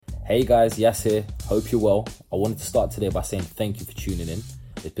Hey guys, Yas here. Hope you're well. I wanted to start today by saying thank you for tuning in.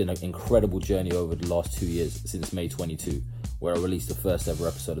 It's been an incredible journey over the last 2 years since May 22, where I released the first ever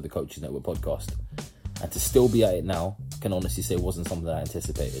episode of the Coaches Network podcast. And to still be at it now, I can honestly say wasn't something that I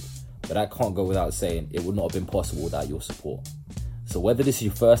anticipated. But I can't go without saying it would not have been possible without your support. So whether this is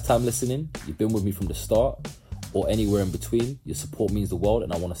your first time listening, you've been with me from the start, or anywhere in between, your support means the world,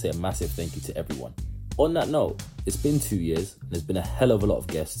 and I want to say a massive thank you to everyone. On that note, it's been 2 years, and there's been a hell of a lot of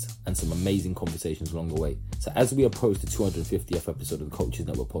guests and some amazing conversations along the way. So as we approach the 250th episode of the Coaches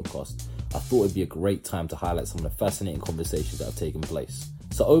Network podcast, I thought it'd be a great time to highlight some of the fascinating conversations that have taken place.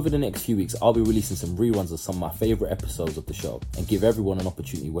 So over the next few weeks, I'll be releasing some reruns of some of my favourite episodes of the show and give everyone an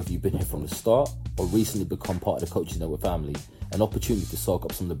opportunity, whether you've been here from the start or recently become part of the Coaches Network family, an opportunity to soak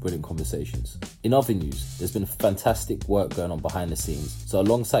up some of the brilliant conversations. In other news, there's been fantastic work going on behind the scenes. So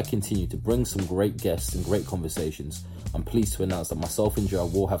alongside continuing to bring some great guests and great conversations, I'm pleased to announce that myself and Joe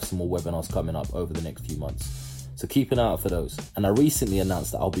will have some more webinars coming up over the next few months. So keep an eye out for those. And I recently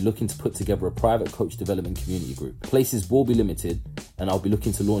announced that I'll be looking to put together a private coach development community group. Places will be limited, and I'll be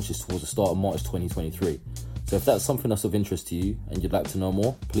looking to launch this towards the start of March 2023. So if that's something that's of interest to you and you'd like to know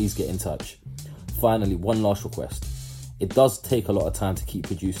more, please get in touch. Finally, one last request. It does take a lot of time to keep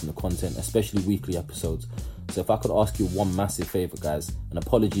producing the content, especially weekly episodes. So if I could ask you one massive favor, guys, and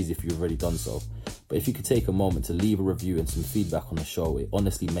apologies if you've already done so, but if you could take a moment to leave a review and some feedback on the show, it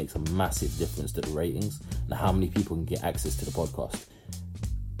honestly makes a massive difference to the ratings and how many people can get access to the podcast.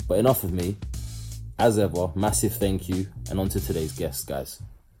 But enough of me. As ever, massive thank you, and on to today's guests, guys.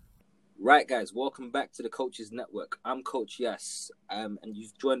 Right, guys, welcome back to the Coaches Network. I'm Coach Yas, and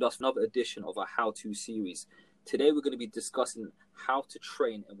you've joined us for another edition of our how-to series. Today, we're going to be discussing how to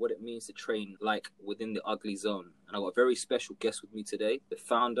train and what it means to train like within the ugly zone. And I've got a very special guest with me today, the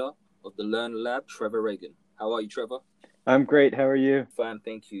founder of the Learn Lab, Trevor Ragan. How are you, Trevor? I'm great. How are you? Fine,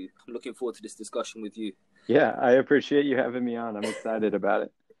 thank you. I'm looking forward to this discussion with you. Yeah, I appreciate you having me on. I'm excited about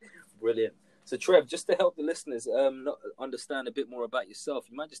it. Brilliant. So, Trev, just to help the listeners understand a bit more about yourself,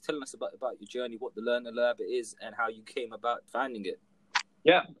 you mind just telling us about your journey, what the Learn Lab is, and how you came about finding it?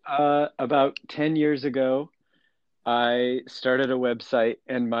 Yeah, about 10 years ago, I started a website,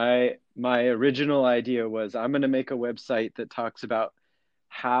 and my original idea was I'm going to make a website that talks about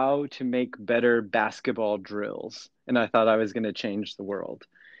how to make better basketball drills. And I thought I was going to change the world.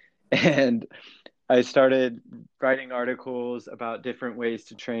 And I started writing articles about different ways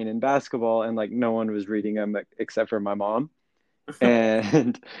to train in basketball, and like no one was reading them except for my mom.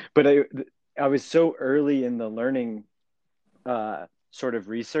 But I was so early in the learning sort of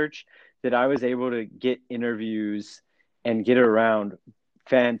research that I was able to get interviews and get around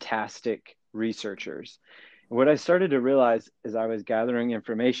fantastic researchers. What I started to realize as I was gathering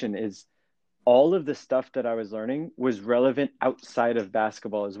information is all of the stuff that I was learning was relevant outside of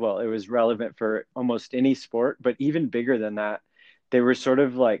basketball as well. It was relevant for almost any sport, but even bigger than that, they were sort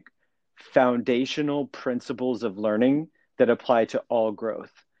of like foundational principles of learning that apply to all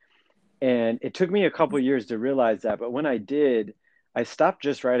growth. And it took me a couple of years to realize that, but when I did, I stopped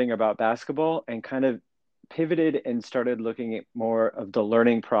just writing about basketball and kind of pivoted and started looking at more of the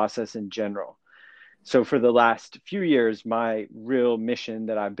learning process in general. So for the last few years, my real mission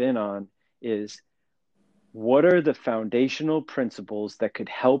that I've been on is what are the foundational principles that could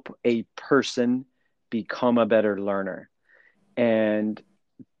help a person become a better learner? And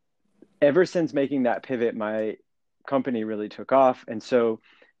ever since making that pivot, my company really took off. And so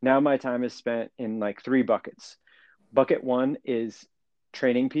now my time is spent in like 3 buckets. Bucket 1 is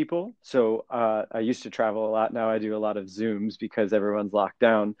training people. So I used to travel a lot. Now I do a lot of Zooms because everyone's locked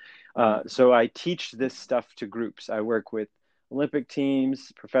down. So I teach this stuff to groups. I work with Olympic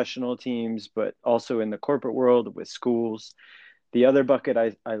teams, professional teams, but also in the corporate world with schools. The other bucket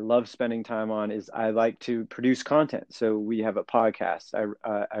I love spending time on is I like to produce content. So we have a podcast.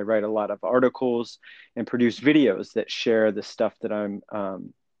 I write a lot of articles and produce videos that share the stuff that I'm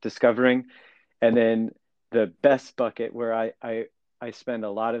discovering. And then the best bucket where I spend a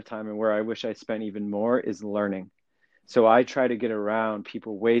lot of time and where I wish I spent even more is learning. So I try to get around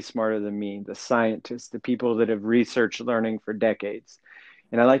people way smarter than me, the scientists, the people that have researched learning for decades.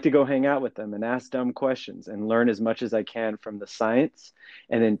 And I like to go hang out with them and ask dumb questions and learn as much as I can from the science,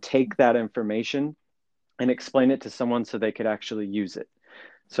 and then take that information and explain it to someone so they could actually use it.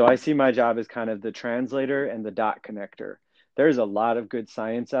 So I see my job as kind of the translator and the dot connector. There's a lot of good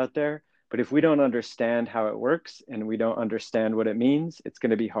science out there, but if we don't understand how it works and we don't understand what it means, it's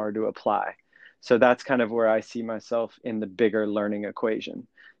going to be hard to apply. So that's kind of where I see myself in the bigger learning equation.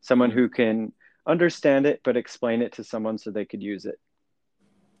 Someone who can understand it, but explain it to someone so they could use it.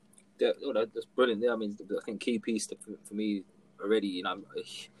 Yeah, that's brilliant. Yeah, I mean, I think key piece for me already,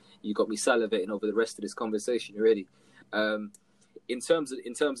 You got me salivating over the rest of this conversation already. Um, in terms of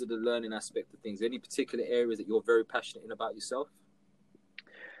the learning aspect of things, any particular areas that you're very passionate in about yourself?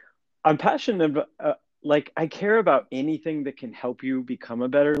 I'm passionate about, like, I care about anything that can help you become a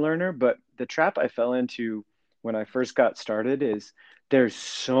better learner. But the trap I fell into when I first got started is there's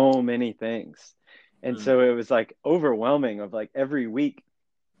so many things. And Mm. so it was like overwhelming of like every week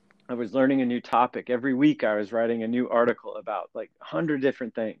I was learning a new topic. Every week I was writing a new article about like 100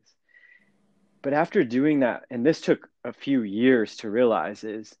 different things. But after doing that, and this took a few years to realize,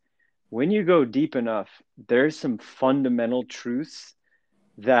 is when you go deep enough, there's some fundamental truths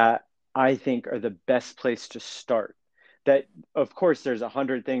that I think are the best place to start. That, of course, there's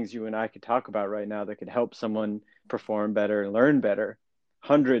 100 things you and I could talk about right now that could help someone perform better, learn better,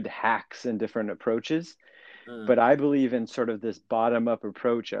 100 hacks and different approaches. Mm. But I believe in sort of this bottom up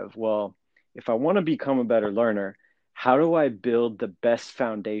approach of, well, if I want to become a better learner, how do I build the best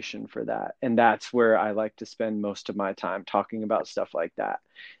foundation for that? And that's where I like to spend most of my time talking about stuff like that.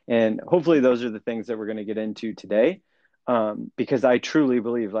 And hopefully, those are the things that we're going to get into today. Because I truly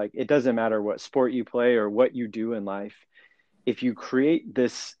believe like it doesn't matter what sport you play or what you do in life. If you create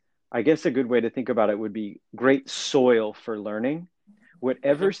this, I guess a good way to think about it would be great soil for learning.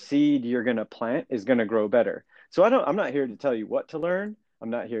 Whatever Mhm. seed you're going to plant is going to grow better. So I'm not here to tell you what to learn. I'm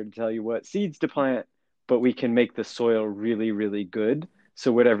not here to tell you what seeds to plant, but we can make the soil really, really good.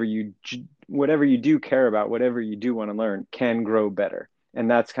 So whatever you do care about, whatever you do want to learn can grow better. And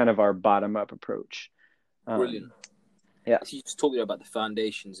that's kind of our bottom up approach. Brilliant. Um, yeah, So you just talked about the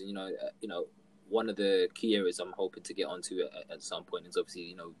foundations, and one of the key areas I'm hoping to get onto at some point is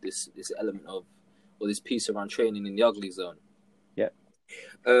obviously this element of, or this piece around training in the ugly zone. yeah.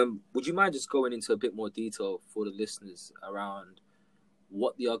 Would you mind just going into a bit more detail for the listeners around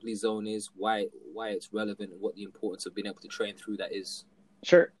what the ugly zone is, why it's relevant, and what the importance of being able to train through that is?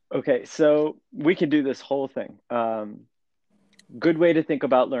 Sure. Okay. So we can do this whole thing. Good way to think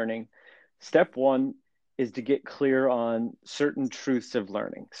about learning. Step one is to get clear on certain truths of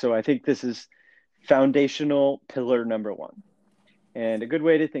learning. So I think this is foundational pillar number one. And a good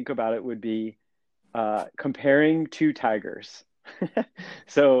way to think about it would be comparing two tigers.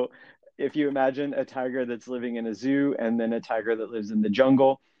 So if you imagine a tiger that's living in a zoo and then a tiger that lives in the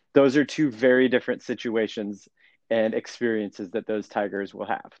jungle, those are two very different situations and experiences that those tigers will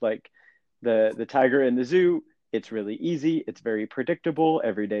have. Like the tiger in the zoo, it's really easy, it's very predictable,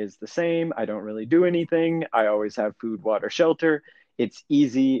 every day is the same, I don't really do anything, I always have food, water, shelter. It's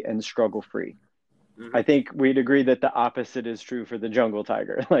easy and struggle free. I Mm-hmm. think we'd agree that the opposite is true for the jungle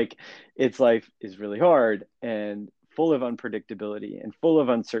tiger. Like its life is really hard and full of unpredictability and full of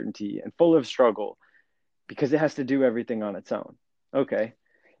uncertainty and full of struggle because it has to do everything on its own. Okay.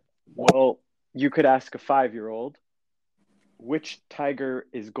 Well, you could ask a 5-year-old which tiger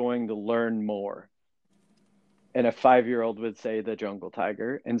is going to learn more. And a 5-year-old would say the jungle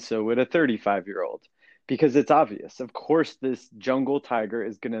tiger, and so would a 35-year-old, because it's obvious. Of course, this jungle tiger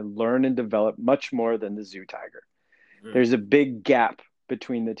is going to learn and develop much more than the zoo tiger. Mm. There's a big gap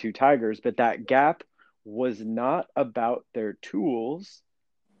between the two tigers, but that gap was not about their tools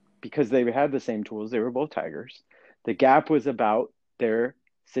because they had the same tools. They were both tigers. The gap was about their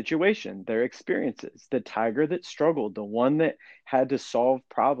situation, their experiences. The tiger that struggled, the one that had to solve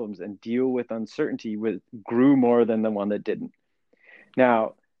problems and deal with uncertainty, grew more than the one that didn't.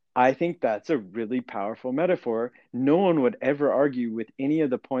 Now, I think that's a really powerful metaphor. No one would ever argue with any of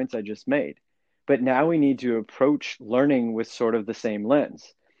the points I just made. But now we need to approach learning with sort of the same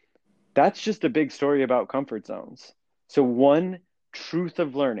lens. That's just a big story about comfort zones. So, one truth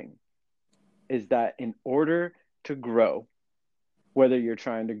of learning is that in order to grow, whether you're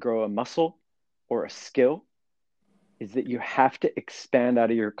trying to grow a muscle or a skill, is that you have to expand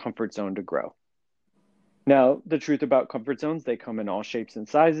out of your comfort zone to grow. Now, the truth about comfort zones, they come in all shapes and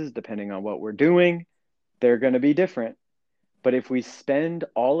sizes depending on what we're doing. They're going to be different. But if we spend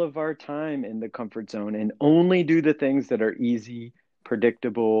all of our time in the comfort zone and only do the things that are easy,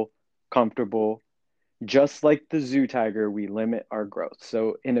 predictable, comfortable, just like the zoo tiger, we limit our growth.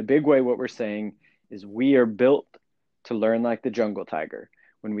 So, in a big way, what we're saying is we are built to learn like the jungle tiger.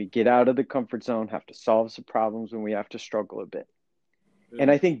 When we get out of the comfort zone, have to solve some problems, when we have to struggle a bit. And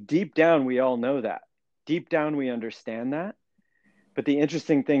Mm. I think deep down, we all know that. Deep down, we understand that. But the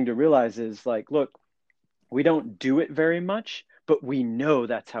interesting thing to realize is like, look, we don't do it very much, but we know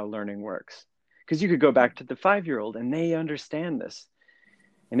that's how learning works. Because you could go back to the 5-year-old and they understand this.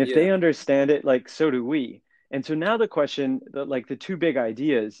 And if Yeah. they understand it, like, so do we. And so now the question, like the two big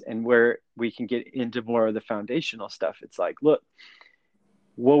ideas and where we can get into more of the foundational stuff, it's like, look,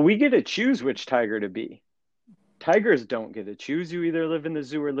 well, we get to choose which tiger to be. Tigers don't get to choose. You either live in the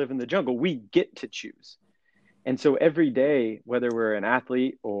zoo or live in the jungle. We get to choose. And so every day, whether we're an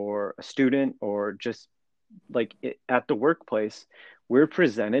athlete or a student or just like at the workplace, we're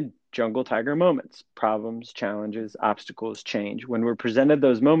presented jungle tiger moments, problems, challenges, obstacles, change. When we're presented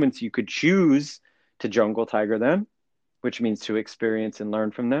those moments, you could choose to jungle tiger them, which means to experience and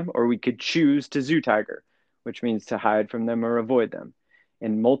learn from them, or we could choose to zoo tiger, which means to hide from them or avoid them.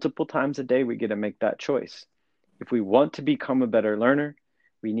 And multiple times a day, we get to make that choice. If we want to become a better learner,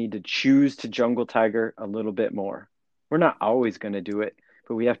 we need to choose to jungle tiger a little bit more. We're not always going to do it,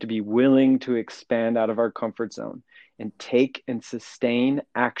 but we have to be willing to expand out of our comfort zone and take and sustain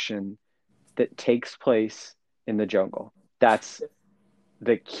action that takes place in the jungle. That's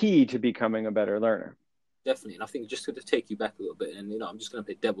the key to becoming a better learner. Definitely, and I think just to take you back a little bit, and I'm just going to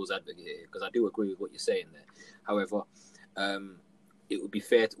play devil's advocate here because I do agree with what you're saying there. However, it would be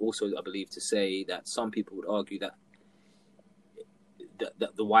fair to also, I believe, to say that some people would argue that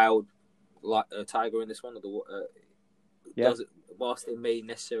the wild tiger in this one, does it, whilst they may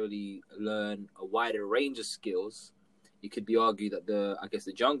necessarily learn a wider range of skills, it could be argued that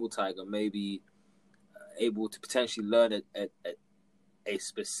the jungle tiger may be able to potentially learn a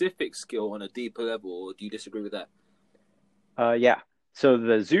specific skill on a deeper level. Or do you disagree with that? Yeah. So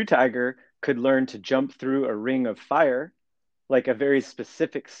the zoo tiger could learn to jump through a ring of fire, like a very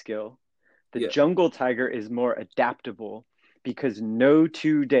specific skill. The jungle tiger is more adaptable because no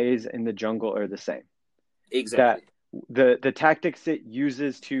 2 days in the jungle are the same. Exactly. That the tactics it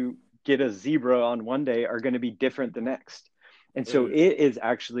uses to get a zebra on one day are going to be different the next. And so it is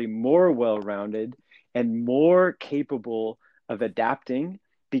actually more well-rounded and more capable of adapting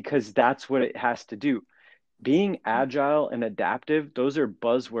because that's what it has to do. Being agile and adaptive, those are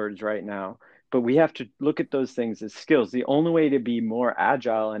buzzwords right now, but we have to look at those things as skills. The only way to be more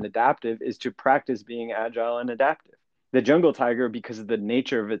agile and adaptive is to practice being agile and adaptive. The jungle tiger, because of the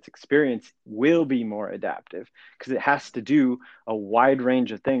nature of its experience, will be more adaptive because it has to do a wide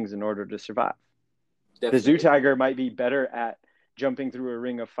range of things in order to survive. Definitely. The zoo tiger might be better at jumping through a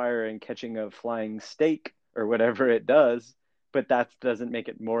ring of fire and catching a flying snake or whatever it does, but that doesn't make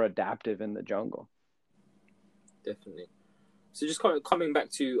it more adaptive in the jungle. Definitely. So just kind of coming back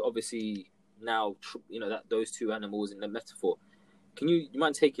to obviously now, that those two animals in the metaphor, you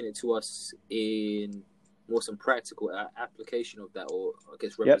mind taking it to us in more some practical application of that, or I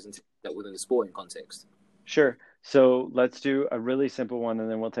guess representing that within the sporting context? Sure. So let's do a really simple one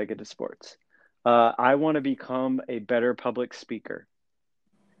and then we'll take it to sports. I want to become a better public speaker.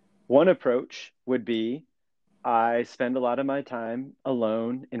 One approach would be I spend a lot of my time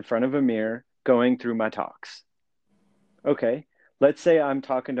alone in front of a mirror going through my talks. Okay, let's say I'm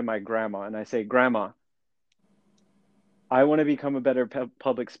talking to my grandma and I say, Grandma, I want to become a better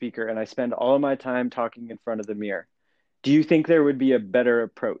public speaker and I spend all of my time talking in front of the mirror. Do you think there would be a better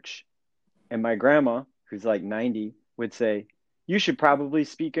approach? And my grandma, who's like 90, would say, you should probably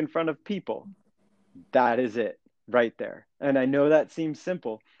speak in front of people. That is it right there. And I know that seems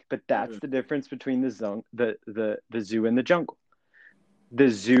simple, but that's the difference between the zoo and the jungle. The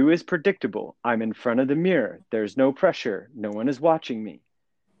zoo is predictable. I'm in front of the mirror. There's no pressure. No one is watching me.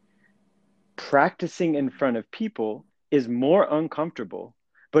 Practicing in front of people is more uncomfortable,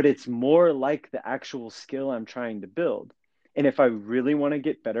 but it's more like the actual skill I'm trying to build. And if I really want to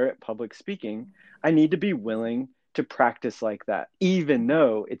get better at public speaking, I need to be willing to practice like that, even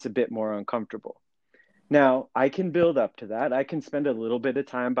though it's a bit more uncomfortable. Now, I can build up to that. I can spend a little bit of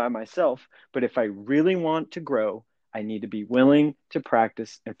time by myself, but if I really want to grow, I need to be willing to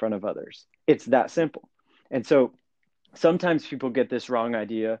practice in front of others. It's that simple. And so sometimes people get this wrong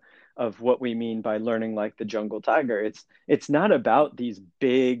idea of what we mean by learning like the jungle tiger. It's not about these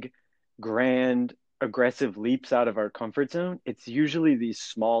big, grand, aggressive leaps out of our comfort zone. It's usually these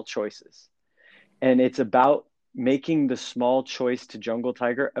small choices. And it's about making the small choice to jungle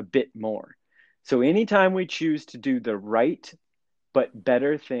tiger a bit more. So anytime we choose to do the right but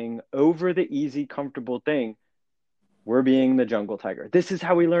better thing over the easy, comfortable thing, we're being the jungle tiger. This is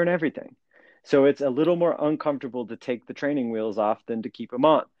how we learn everything. So it's a little more uncomfortable to take the training wheels off than to keep them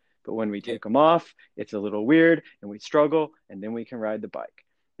on. But when we take them off, it's a little weird and we struggle and then we can ride the bike.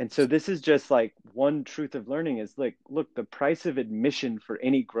 And so this is just like one truth of learning is like, look, the price of admission for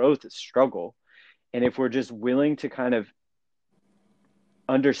any growth is struggle. And if we're just willing to kind of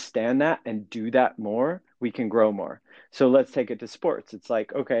understand that and do that more, we can grow more. So let's take it to sports. It's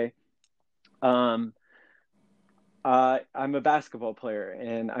like, okay, I'm a basketball player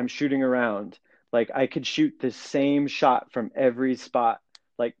and I'm shooting around. Like I could shoot the same shot from every spot,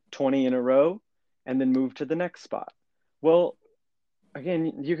 like 20 in a row, and then move to the next spot. Well,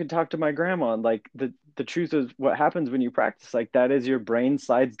 again, you can talk to my grandma. Like the truth is what happens when you practice like that is your brain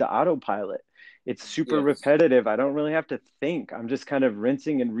slides to autopilot. It's super Yes. repetitive. I don't really have to think. I'm just kind of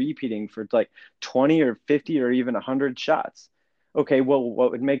rinsing and repeating for like 20 or 50 or even 100 shots. Okay, well,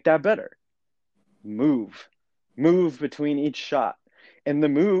 what would make that better? Move, move between each shot. And the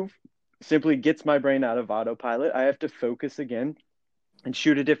move simply gets my brain out of autopilot. I have to focus again and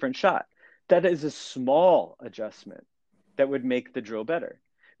shoot a different shot. That is a small adjustment that would make the drill better.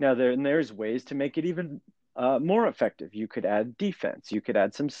 Now, there's ways to make it even more effective. You could add defense, you could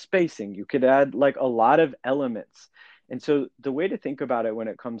add some spacing, you could add like a lot of elements. And so the way to think about it when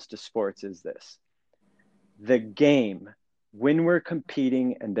it comes to sports is this: the game, when we're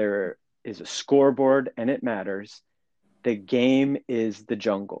competing and there is a scoreboard and it matters, the game is the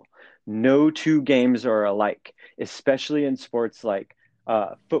jungle. No two games are alike, especially in sports like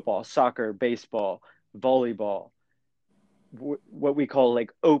football, soccer, baseball, volleyball, what we call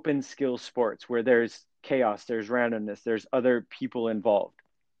like open skill sports, where there's chaos, there's randomness, there's other people involved.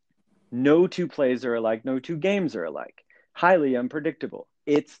 No two plays are alike, no two games are alike. Highly unpredictable.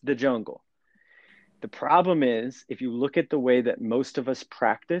 It's the jungle. The problem is, if you look at the way that most of us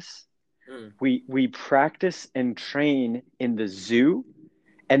practice, Mm. we practice and train in the zoo,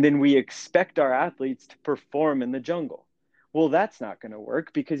 and then we expect our athletes to perform in the jungle. Well, that's not going to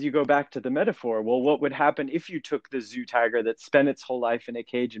work, because you go back to the metaphor. Well, what would happen if you took the zoo tiger that spent its whole life in a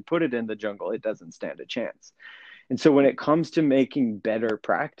cage and put it in the jungle? It doesn't stand a chance. And so when it comes to making better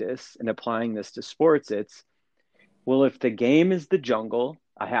practice and applying this to sports, it's, well, if the game is the jungle,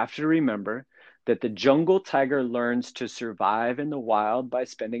 I have to remember that the jungle tiger learns to survive in the wild by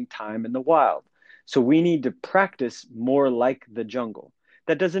spending time in the wild. So we need to practice more like the jungle.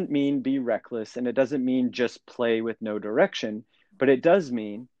 That doesn't mean be reckless, and it doesn't mean just play with no direction, but it does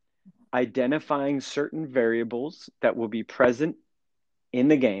mean identifying certain variables that will be present in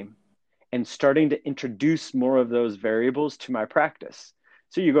the game and starting to introduce more of those variables to my practice.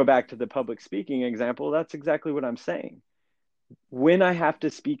 So you go back to the public speaking example, that's exactly what I'm saying. When I have to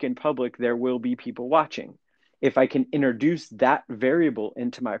speak in public, there will be people watching. If I can introduce that variable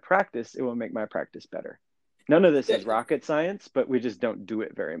into my practice, it will make my practice better. None of this is De- rocket science, but we just don't do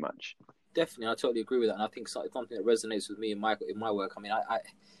it very much. Definitely, I totally agree with that, and I think something that resonates with me in my work. I mean, I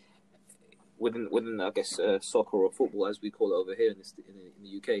within I guess soccer or football as we call it over here in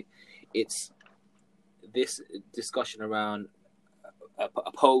the UK, it's this discussion around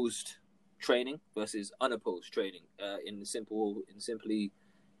opposed training versus unopposed training. Simply,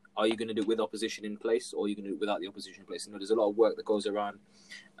 are you going to do it with opposition in place, or are you going to do it without the opposition in place? You know, there's a lot of work that goes around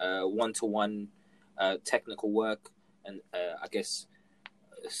one-to-one technical work, and I guess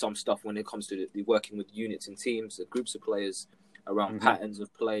some stuff when it comes to the working with units and teams, groups of players around patterns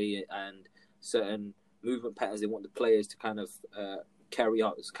of play and certain movement patterns they want the players to kind of carry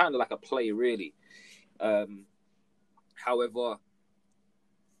out. It's kind of like a play, really. However,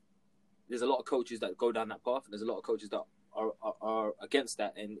 there's a lot of coaches that go down that path, and there's a lot of coaches that are against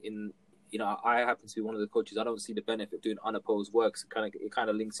that. And I happen to be one of the coaches. I don't see the benefit of doing unopposed work. So it kind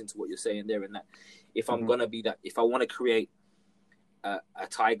of links into what you're saying there. In that, if I'm gonna be that, if I want to create a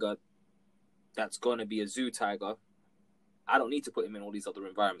tiger that's gonna be a zoo tiger, I don't need to put him in all these other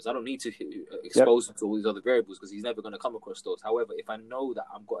environments. I don't need to expose him to all these other variables, because he's never going to come across those. However, if I know that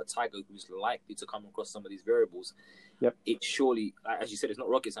I've got a tiger who's likely to come across some of these variables, it surely, as you said, it's not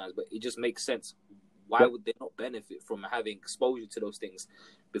rocket science, but it just makes sense. Why would they not benefit from having exposure to those things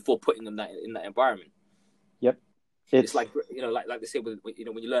before putting them in that environment? Yep. It's like, like they say, when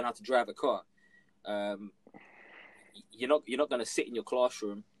you learn how to drive a car, you're not going to sit in your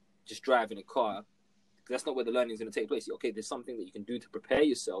classroom just driving a car. That's not where the learning is going to take place. Okay, there's something that you can do to prepare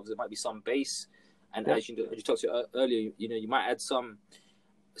yourselves. There might be some base, and as you talked to earlier, you might add some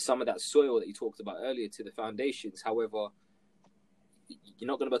of that soil that you talked about earlier to the foundations. However, you're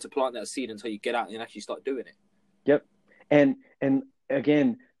not going to be able to plant that seed until you get out and actually start doing it. Yep. And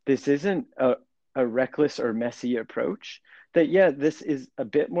again, this isn't a reckless or messy approach. That this is a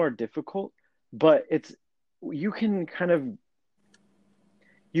bit more difficult, but you can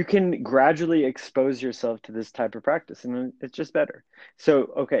gradually expose yourself to this type of practice, and it's just better.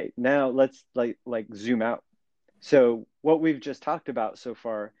 So, okay, now let's like zoom out. So what we've just talked about so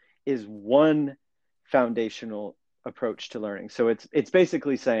far is one foundational approach to learning. So it's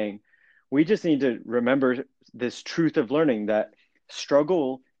basically saying we just need to remember this truth of learning, that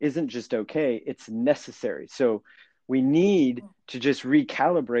struggle isn't just okay, it's necessary. So we need to just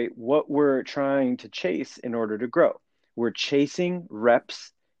recalibrate what we're trying to chase in order to grow. We're chasing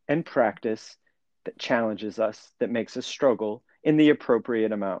reps and practice that challenges us, that makes us struggle in the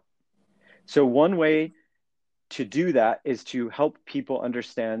appropriate amount. So one way to do that is to help people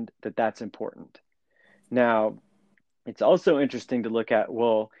understand that that's important. Now, it's also interesting to look at,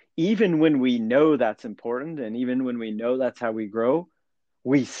 well, even when we know that's important and even when we know that's how we grow,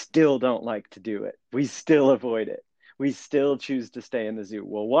 we still don't like to do it. We still avoid it. We still choose to stay in the zoo.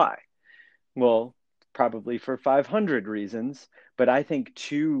 Well, why? Well, probably for 500 reasons, but I think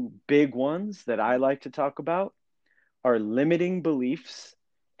two big ones that I like to talk about are limiting beliefs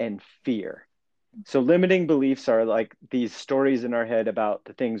and fear. So limiting beliefs are like these stories in our head about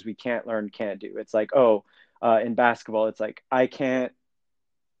the things we can't learn, can't do. It's like, oh, in basketball, it's like, I can't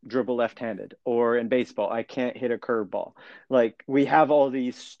dribble left-handed, or in baseball, I can't hit a curveball. Like we have all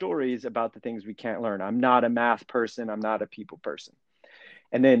these stories about the things we can't learn. I'm not a math person. I'm not a people person.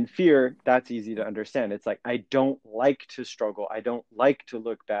 And then fear, that's easy to understand. It's like, I don't like to struggle. I don't like to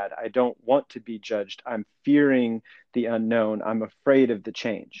look bad. I don't want to be judged. I'm fearing the unknown. I'm afraid of the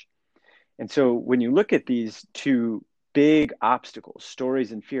change. And so when you look at these two big obstacles,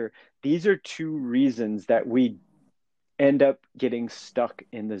 stories and fear, these are two reasons that we end up getting stuck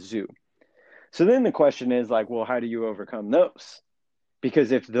in the zoo. So then the question is like, well, how do you overcome those?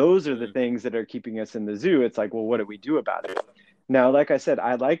 Because if those are the things that are keeping us in the zoo, it's like, well, what do we do about it? Now, like I said,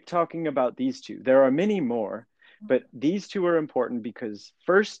 I like talking about these two. There are many more, but these two are important because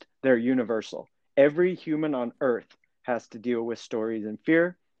first, they're universal. Every human on earth has to deal with stories and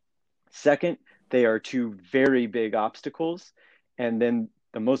fear. Second, they are two very big obstacles. And then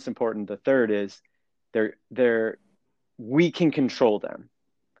the most important, the third is they're we can control them.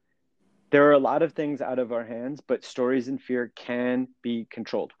 There are a lot of things out of our hands, but stories and fear can be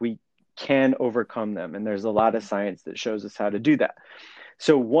controlled. We can overcome them. And there's a lot of science that shows us how to do that.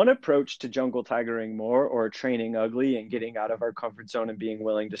 So one approach to jungle tigering more or training ugly and getting out of our comfort zone and being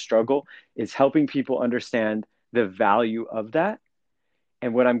willing to struggle is helping people understand the value of that.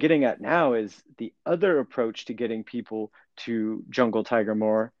 And what I'm getting at now is the other approach to getting people to jungle tiger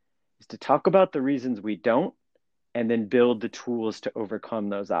more is to talk about the reasons we don't and then build the tools to overcome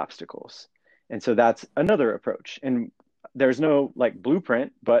those obstacles. And so that's another approach. And there's no like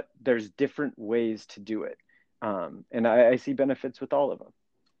blueprint, but there's different ways to do it. And I see benefits with all of them.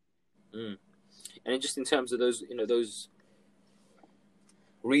 Mm. And just in terms of those, those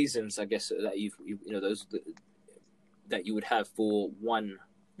reasons, I guess that those that you would have for one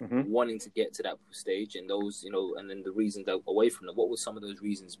wanting to get to that stage, and those, and then the reasons that away from it. What would some of those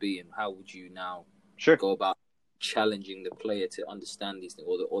reasons be, and how would you now go about challenging the player to understand these things,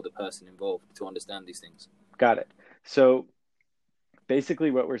 or the person involved to understand these things? Got it. So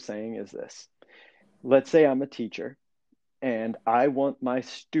basically what we're saying is this. Let's say I'm a teacher and I want my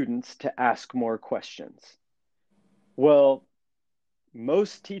students to ask more questions. Well,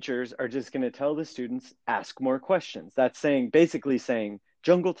 most teachers are just going to tell the students, ask more questions. That's basically saying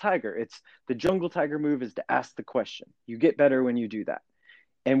jungle tiger. It's the jungle tiger move is to ask the question. You get better when you do that.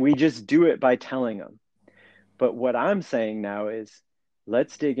 And we just do it by telling them. But what I'm saying now is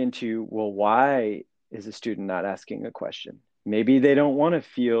let's dig into, well, why is a student not asking a question? Maybe they don't want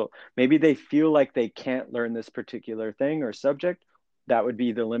to maybe they feel like they can't learn this particular thing or subject. That would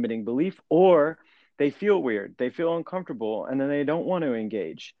be the limiting belief. Or they feel weird, they feel uncomfortable, and then they don't want to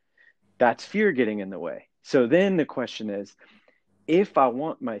engage. That's fear getting in the way. So then the question is, if I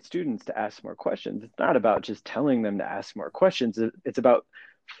want my students to ask more questions, it's not about just telling them to ask more questions. It's about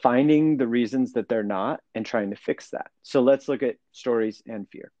finding the reasons that they're not and trying to fix that. So let's look at stories and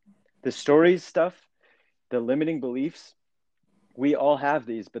fear. The stories stuff, the limiting beliefs, we all have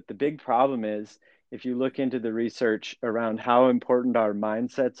these, but the big problem is if you look into the research around how important our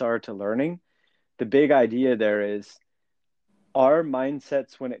mindsets are to learning, the big idea there is our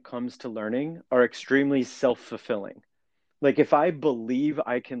mindsets when it comes to learning are extremely self-fulfilling. Like if I believe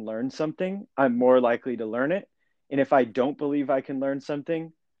I can learn something, I'm more likely to learn it. And if I don't believe I can learn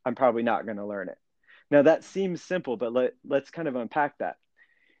something, I'm probably not going to learn it. Now that seems simple, but let's kind of unpack that.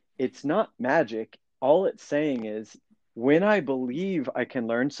 It's not magic. All it's saying is when I believe I can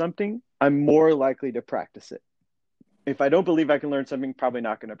learn something, I'm more likely to practice it. If I don't believe I can learn something, probably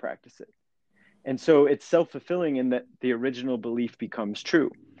not going to practice it. And so it's self-fulfilling in that the original belief becomes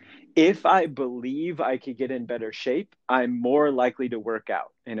true. If I believe I could get in better shape, I'm more likely to work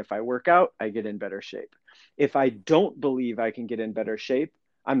out. And if I work out, I get in better shape. If I don't believe I can get in better shape,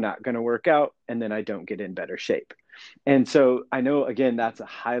 I'm not going to work out, and then I don't get in better shape. And so I know, again, that's a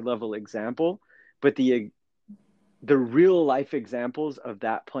high level example, but the real life examples of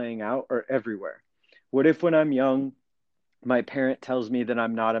that playing out are everywhere. What if when I'm young, my parent tells me that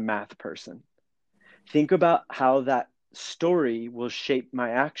I'm not a math person? Think about how that story will shape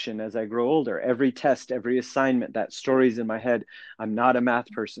my action as I grow older. Every test, every assignment, that story's in my head. I'm not a math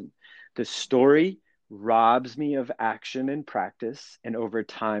person. The story robs me of action and practice, and over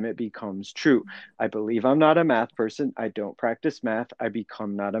time it becomes true. I believe I'm not a math person. I don't practice math. I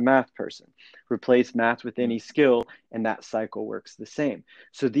become not a math person. Replace math with any skill, and that cycle works the same.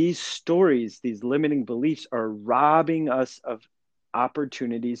 So these stories, these limiting beliefs are robbing us of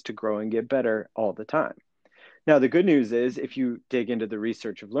opportunities to grow and get better all the time. Now, the good news is if you dig into the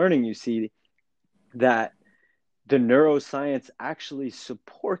research of learning, you see that the neuroscience actually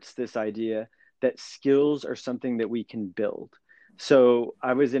supports this idea that skills are something that we can build. So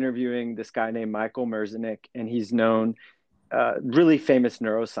I was interviewing this guy named Michael Merzenich, and he's known, really famous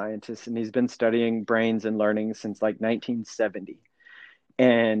neuroscientist, and he's been studying brains and learning since like 1970.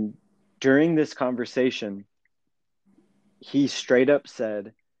 And during this conversation, he straight up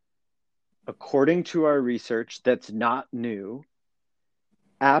said, according to our research that's not new,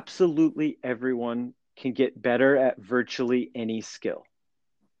 absolutely everyone can get better at virtually any skill,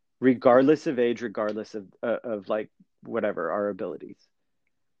 regardless of age, regardless of like whatever our abilities.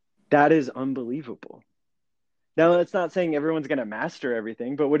 That is unbelievable. Now, that's not saying everyone's going to master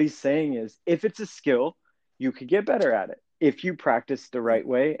everything, but what he's saying is if it's a skill, you could get better at it if you practice the right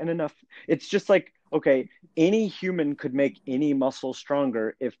way and enough. It's just like, okay, any human could make any muscle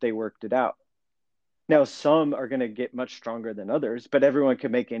stronger if they worked it out. Now, some are going to get much stronger than others, but everyone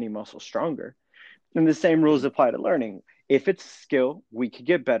can make any muscle stronger. And the same rules apply to learning. If it's skill, we could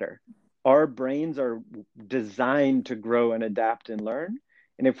get better. Our brains are designed to grow and adapt and learn.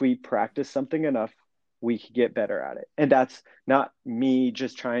 And if we practice something enough, we could get better at it. And that's not me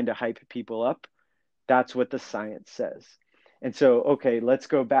just trying to hype people up. That's what the science says. And so, okay, let's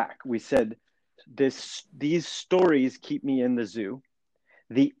go back. We said these stories keep me in the zoo.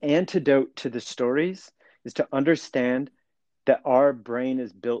 The antidote to the stories is to understand that our brain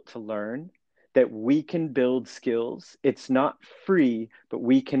is built to learn, that we can build skills. It's not free, but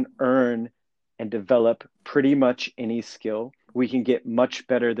we can earn and develop pretty much any skill. We can get much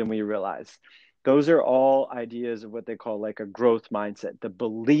better than we realize. Those are all ideas of what they call like a growth mindset, the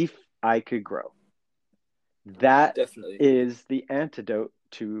belief I could grow. That Definitely. is the antidote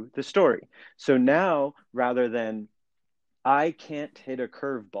to the story. So now, rather than I can't hit a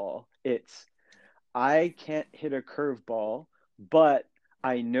curveball, it's I can't hit a curveball, but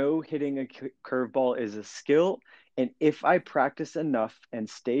I know hitting a curveball is a skill. And if I practice enough and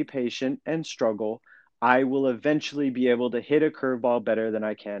stay patient and struggle, I will eventually be able to hit a curveball better than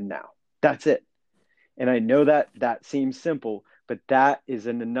I can now. That's it. And I know that seems simple, but that is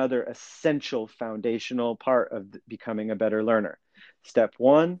another essential foundational part of becoming a better learner. Step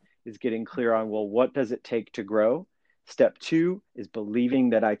one is getting clear on, well, what does it take to grow? Step two is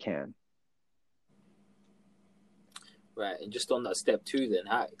believing that I can. Right, and just on that step two, then,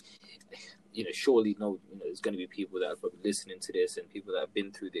 how, surely there's going to be people that are probably listening to this and people that have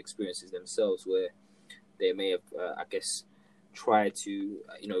been through the experiences themselves where they may have, tried to,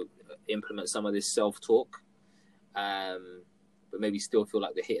 implement some of this self-talk, but maybe still feel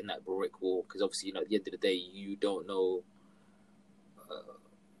like they're hitting that brick wall because obviously, at the end of the day, you don't know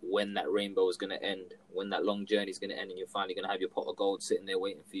when that rainbow is going to end, when that long journey is going to end, and you're finally going to have your pot of gold sitting there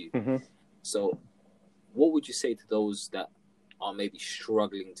waiting for you. Mm-hmm. So what would you say to those that are maybe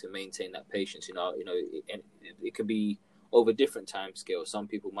struggling to maintain that patience? It can be over different time scales. Some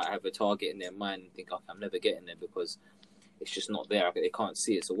people might have a target in their mind and think, okay, I'm never getting there because it's just not there. They can't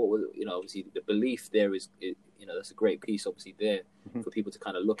see it. So what would, obviously the belief there is, that's a great piece obviously there mm-hmm. for people to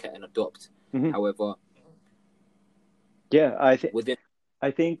kind of look at and adopt. Mm-hmm. However, yeah,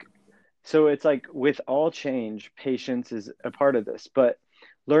 I think so. It's like with all change, patience is a part of this, but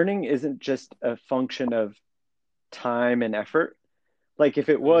learning isn't just a function of time and effort. Like if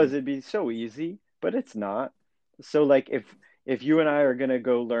it was, it'd be so easy, but it's not. So like if you and I are going to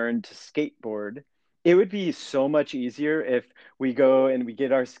go learn to skateboard, it would be so much easier if we go and we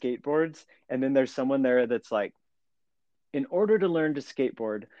get our skateboards and then there's someone there that's like, in order to learn to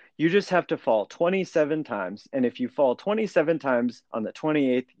skateboard, you just have to fall 27 times. And if you fall 27 times on the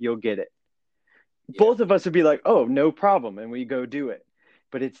 28th, you'll get it. Yeah. Both of us would be like, oh, no problem. And we go do it.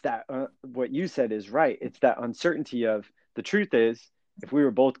 But it's that, what you said is right. It's that uncertainty of the truth is, if we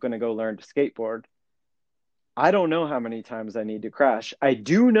were both going to go learn to skateboard, I don't know how many times I need to crash. I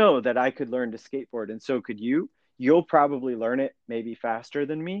do know that I could learn to skateboard, and so could you. You'll probably learn it maybe faster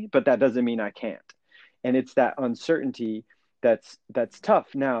than me, but that doesn't mean I can't. And it's that uncertainty that's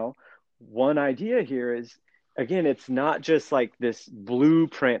tough. Now, one idea here is, again, it's not just like this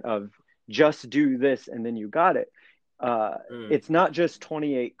blueprint of just do this and then you got it. It's not just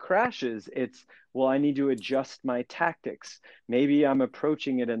 28 crashes. It's, well, I need to adjust my tactics. Maybe I'm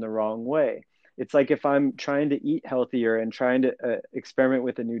approaching it in the wrong way. It's like if I'm trying to eat healthier and trying to experiment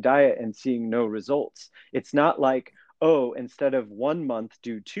with a new diet and seeing no results, it's not like, oh, instead of 1 month,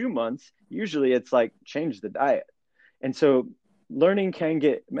 do 2 months. Usually it's like change the diet. And so learning can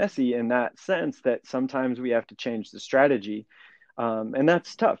get messy in that sense that sometimes we have to change the strategy. And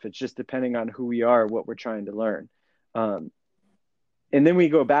that's tough. It's just depending on who we are, what we're trying to learn. Um, and then we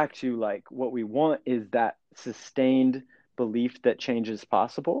go back to like what we want is that sustained belief that change is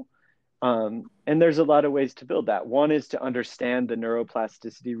possible. And there's a lot of ways to build that. One is to understand the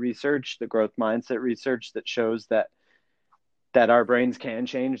neuroplasticity research, the growth mindset research that shows that our brains can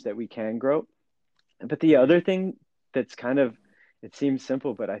change, that we can grow. But the Mm-hmm. other thing that's kind of, it seems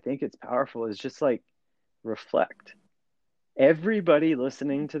simple, but I think it's powerful, is just like reflect. Everybody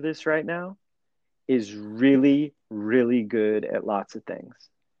listening to this right now is really, really good at lots of things.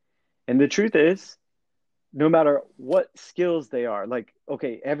 And the truth is, no matter what skills they are, like,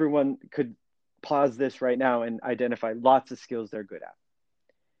 okay, everyone could pause this right now and identify lots of skills they're good at.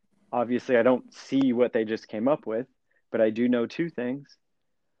 Obviously, I don't see what they just came up with, but I do know two things.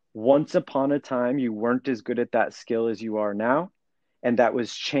 Once upon a time, you weren't as good at that skill as you are now, and that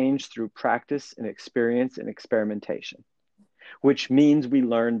was changed through practice and experience and experimentation, which means we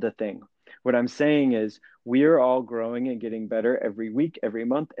learned the thing. What I'm saying is we are all growing and getting better every week, every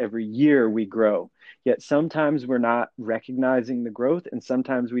month, every year we grow. Yet sometimes we're not recognizing the growth, and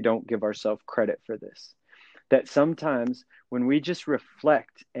sometimes we don't give ourselves credit for this. That sometimes when we just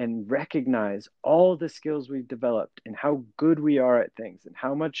reflect and recognize all the skills we've developed and how good we are at things and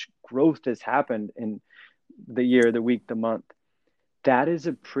how much growth has happened in the year, the week, the month, that is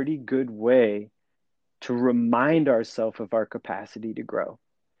a pretty good way to remind ourselves of our capacity to grow.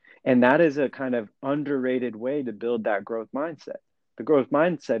 And that is a kind of underrated way to build that growth mindset. The growth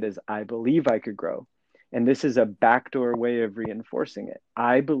mindset is, I believe I could grow. And this is a backdoor way of reinforcing it.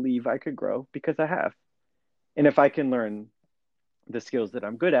 I believe I could grow because I have. And if I can learn the skills that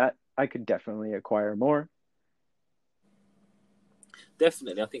I'm good at, I could definitely acquire more.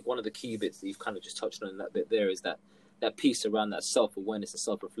 Definitely. I think one of the key bits that you've kind of just touched on in that bit there is that piece around that self-awareness and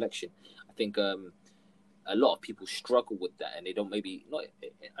self-reflection. I think a lot of people struggle with that, and they don't maybe not.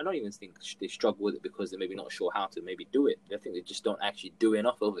 I don't even think they struggle with it because they're maybe not sure how to maybe do it. I think they just don't actually do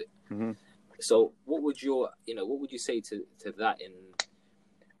enough of it. Mm-hmm. So, what would what would you say to that? In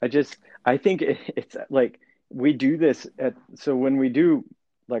I think it's like we do this so when we do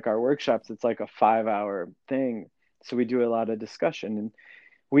like our workshops, it's like a 5 hour thing. So we do a lot of discussion and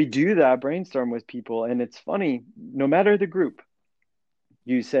we do that brainstorm with people. And it's funny, no matter the group,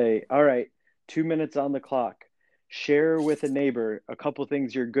 you say, all right, 2 minutes on the clock, share with a neighbor a couple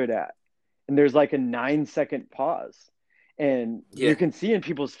things you're good at. And there's like a 9 second pause. And you yeah, can see in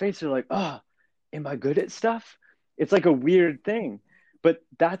people's face, they're like, oh, am I good at stuff? It's like a weird thing. But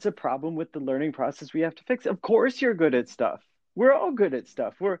that's a problem with the learning process we have to fix. Of course you're good at stuff. We're all good at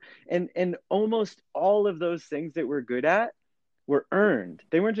stuff. And almost all of those things that we're good at were earned.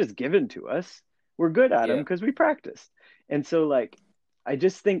 They weren't just given to us. We're good at them yeah, because we practiced. And so like I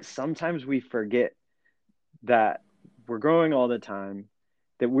just think sometimes we forget that we're growing all the time,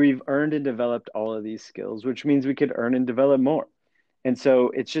 that we've earned and developed all of these skills, which means we could earn and develop more. And so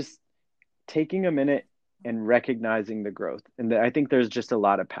it's just taking a minute and recognizing the growth. And I think there's just a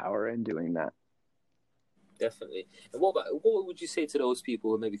lot of power in doing that. definitely. And what would you say to those people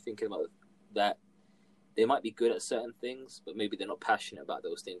who are maybe thinking about that? They might be good at certain things, but maybe they're not passionate about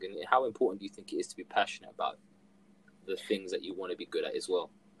those things. And how important do you think it is to be passionate about the things that you want to be good at as well?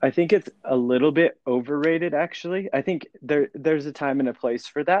 I think it's a little bit overrated, actually. I think there's a time and a place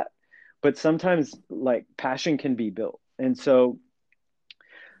for that, but sometimes like passion can be built. And so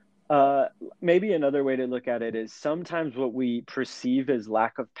uh, maybe another way to look at it is sometimes what we perceive as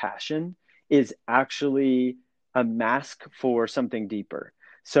lack of passion is actually a mask for something deeper.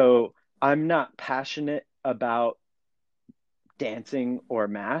 So I'm not passionate about dancing or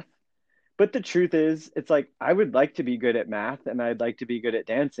math. But the truth is, it's like I would like to be good at math and I'd like to be good at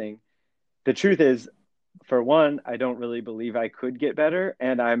dancing. The truth is, for one, I don't really believe I could get better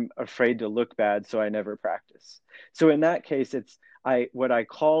and I'm afraid to look bad, so I never practice. So in that case, it's I what I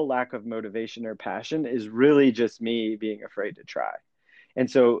call lack of motivation or passion is really just me being afraid to try. And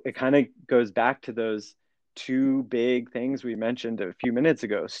so it kind of goes back to those two big things we mentioned a few minutes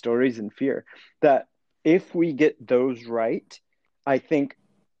ago, stories and fear, that if we get those right, I think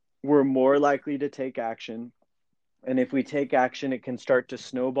we're more likely to take action. And if we take action, it can start to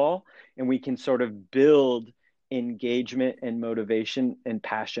snowball and we can sort of build engagement and motivation and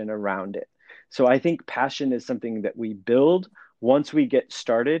passion around it. So I think passion is something that we build once we get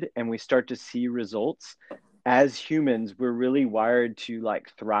started and we start to see results. as humans, we're really wired to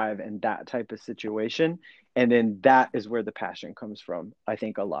like thrive in that type of situation. And then that is where the passion comes from, I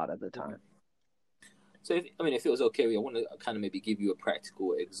think, a lot of the time. So, if it was okay, I want to kind of maybe give you a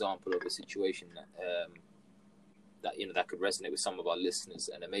practical example of a situation that could resonate with some of our listeners,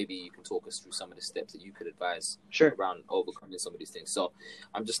 and then maybe you can talk us through some of the steps that you could advise Sure. around overcoming some of these things. So,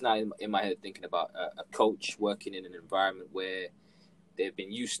 I'm just now in my head thinking about a coach working in an environment where they've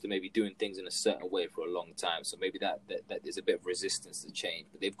been used to maybe doing things in a certain way for a long time. So maybe that there's a bit of resistance to change,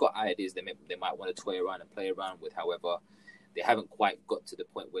 but they've got ideas they might want to toy around and play around with. However, they haven't quite got to the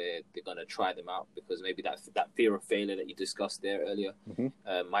point where they're going to try them out, because maybe that fear of failure that you discussed there earlier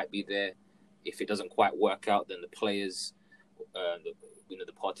might be there. If it doesn't quite work out, then the players,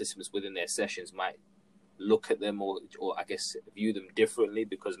 the participants within their sessions might look at them or I guess view them differently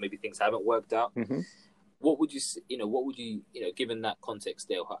because maybe things haven't worked out. What would you, given that context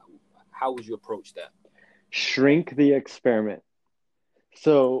there, how would you approach that? Shrink the experiment.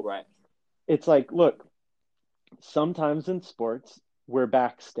 So Right. it's like, look, sometimes in sports, we're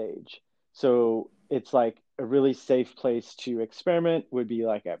backstage. So it's like a really safe place to experiment would be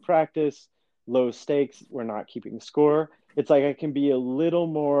like at practice, low stakes, we're not keeping score. It's like I can be a little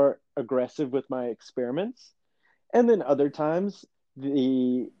more aggressive with my experiments. And then other times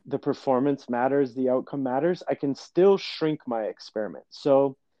the performance matters, the outcome matters. I can still shrink my experiment.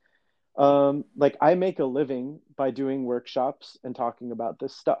 So like I make a living by doing workshops and talking about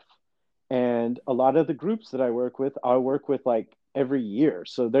this stuff. And a lot of the groups that I work with like every year.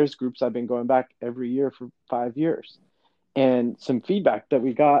 So there's groups I've been going back every year for 5 years. And some feedback that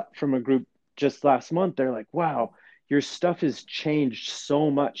we got from a group just last month, they're like, wow, your stuff has changed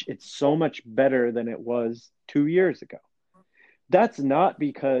so much. It's so much better than it was 2 years ago. That's not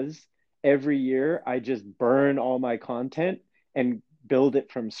because every year I just burn all my content and build it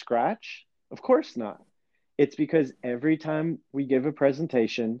from scratch. Of course not. It's because every time we give a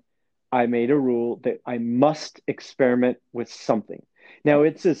presentation, I made a rule that I must experiment with something. Now,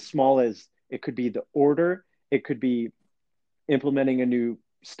 it's as small as it could be the order, it could be implementing a new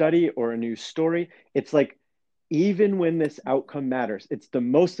study or a new story. It's like, even when this outcome matters, it's the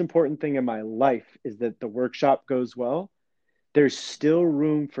most important thing in my life is that the workshop goes well. There's still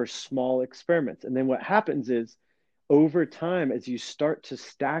room for small experiments. And then what happens is over time, as you start to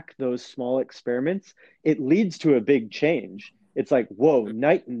stack those small experiments, it leads to a big change. It's like, whoa,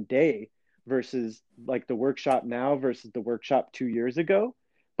 night and day versus like the workshop now versus the workshop 2 years ago.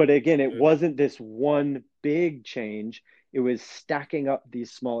 But again, it wasn't this one big change. It was stacking up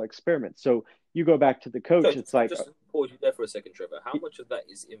these small experiments. So you go back to the coach, So it's like, just pause you there for a second, Trevor. How much of that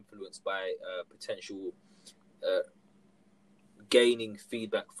is influenced by potential gaining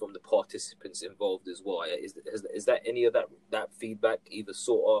feedback from the participants involved as well? Is that any of that feedback either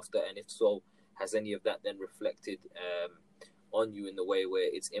sought after, and if so, has any of that then reflected on you in the way where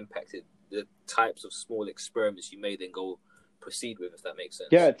it's impacted the types of small experiments you may then go proceed with, if that makes sense?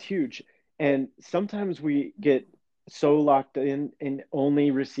 yeah, it's huge. And sometimes we get so locked in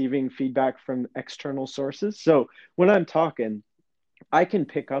only receiving feedback from external sources. So when I'm talking, I can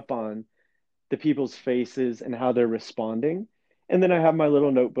pick up on the people's faces and how they're responding. And then I have my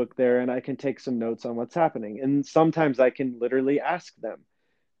little notebook there and I can take some notes on what's happening. And sometimes I can literally ask them,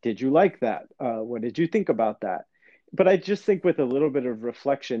 did you like that? What did you think about that? But I just think with a little bit of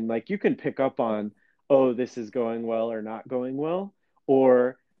reflection, like you can pick up on, oh, this is going well or not going well,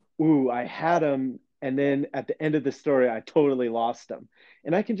 or, ooh, I had them. And then at the end of the story, I totally lost them.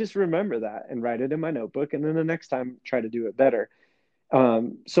 And I can just remember that and write it in my notebook. And then the next time, try to do it better.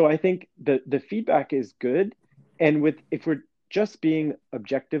 So I think the feedback is good. And with if we're just being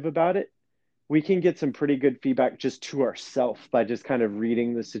objective about it, we can get some pretty good feedback just to ourselves by just kind of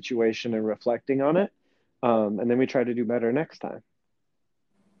reading the situation and reflecting on it. And then we try to do better next time.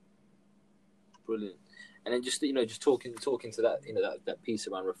 Brilliant. And then just talking to that, that piece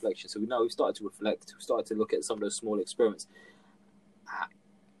around reflection. So we've started to reflect, we started to look at some of those small experiments.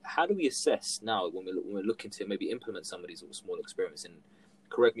 How do we assess now when we're looking to maybe implement some of these small experiments? And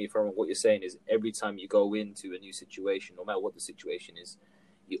correct me if I'm wrong, what you're saying is every time you go into a new situation, no matter what the situation is,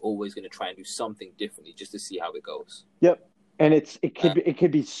 you're always going to try and do something differently just to see how it goes. Yep. And it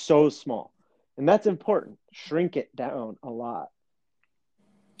could be so small. And that's important. Shrink it down a lot.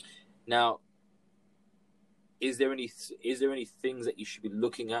 Now, is there any things that you should be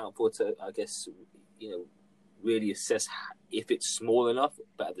looking out for to, I guess, really assess if it's small enough,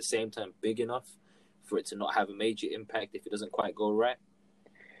 but at the same time big enough for it to not have a major impact if it doesn't quite go right?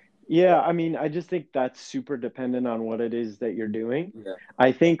 Yeah, I mean, I just think that's super dependent on what it is that you're doing. Yeah.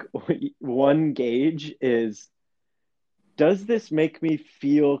 I think one gauge is does this make me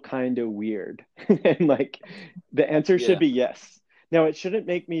feel kind of weird? And like the answer should Yeah. be yes. Now, it shouldn't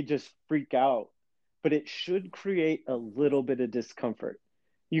make me just freak out, but it should create a little bit of discomfort.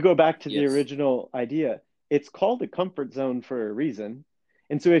 You go back to the Yes. original idea, it's called a comfort zone for a reason.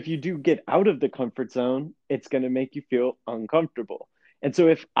 And so if you do get out of the comfort zone, it's going to make you feel uncomfortable. And so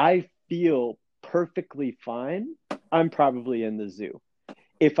if I feel perfectly fine, I'm probably in the zoo.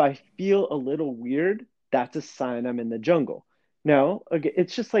 If I feel a little weird, that's a sign I'm in the jungle. Now, again,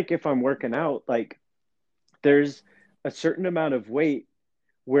 it's just like if I'm working out, like there's a certain amount of weight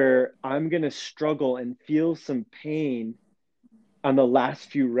where I'm going to struggle and feel some pain on the last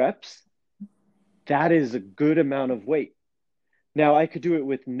few reps. That is a good amount of weight. Now, I could do it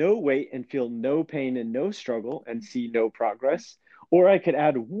with no weight and feel no pain and no struggle and see no progress. Or I could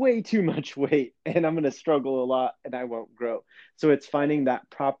add way too much weight and I'm going to struggle a lot and I won't grow. So it's finding that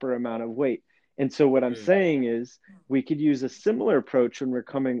proper amount of weight. And so what I'm Mm. saying is we could use a similar approach when we're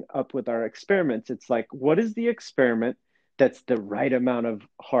coming up with our experiments. It's like, what is the experiment that's the right amount of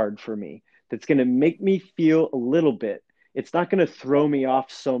hard for me? That's going to make me feel a little bit. It's not going to throw me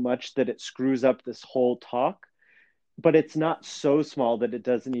off so much that it screws up this whole talk, but it's not so small that it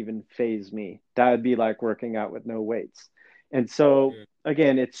doesn't even phase me. That would be like working out with no weights. And so, Mm.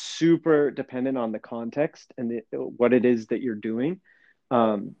 again, it's super dependent on the context and what it is that you're doing.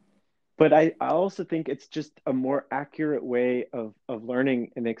 Um, but I also think it's just a more accurate way of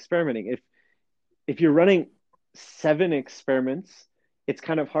learning and experimenting. If you're running 7 experiments, it's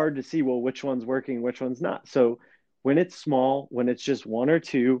kind of hard to see, well, which one's working, which one's not. So when it's small, when it's just one or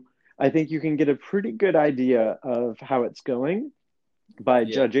two, I think you can get a pretty good idea of how it's going by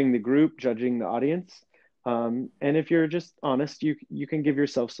Yeah. judging the group, judging the audience. And if you're just honest, you can give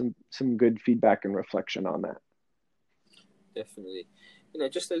yourself some good feedback and reflection on that. Definitely.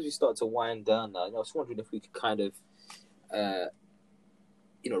 Just as we start to wind down now, I was wondering if we could kind of, uh,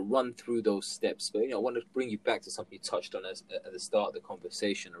 run through those steps. But I want to bring you back to something you touched on at the start of the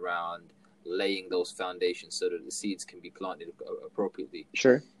conversation around laying those foundations so that the seeds can be planted appropriately.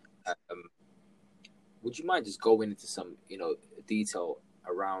 Sure. Um, would you mind just going into some, detail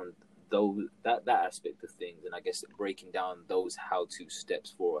around that aspect of things, and I guess breaking down those how-to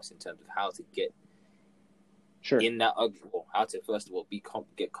steps for us in terms of how to get Sure. in that ugly, well, how to first of all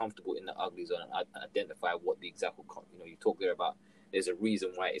get comfortable in the ugly zone and identify what the exact, you talk there about. There's a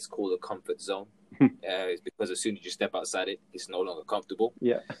reason why it's called a comfort zone. It's because as soon as you step outside it, it's no longer comfortable.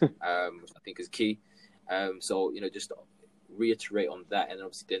 Yeah. Which I think is key. So just reiterate on that, and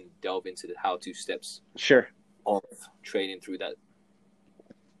obviously then delve into the how-to steps Sure. of training through that.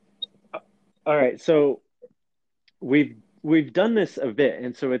 All right. So we've done this a bit,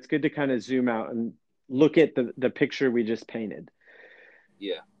 and so it's good to kind of zoom out and look at the picture we just painted.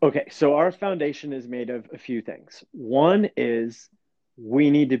 Yeah. Okay, so our foundation is made of a few things. One is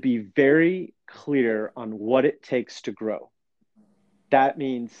we need to be very clear on what it takes to grow. That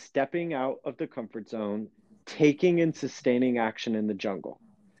means stepping out of the comfort zone, taking and sustaining action in the jungle.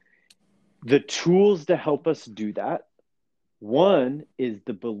 The tools to help us do that, one is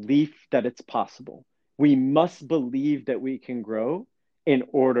the belief that it's possible. We must believe that we can grow in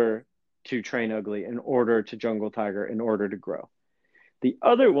order to train ugly, in order to jungle tiger, in order to grow. The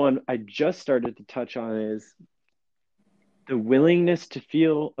other one I just started to touch on is the willingness to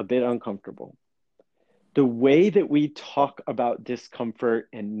feel a bit uncomfortable. The way that we talk about discomfort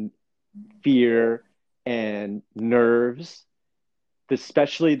and fear and nerves,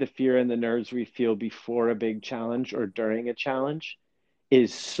 especially the fear and the nerves we feel before a big challenge or during a challenge,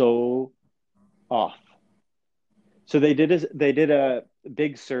 is so off. So they did a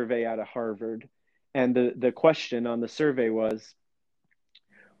big survey out of Harvard, and the question on the survey was,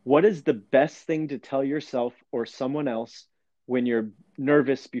 what is the best thing to tell yourself or someone else when you're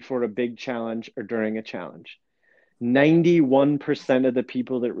nervous before a big challenge or during a challenge? 91% of the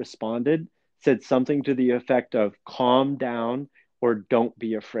people that responded said something to the effect of calm down or don't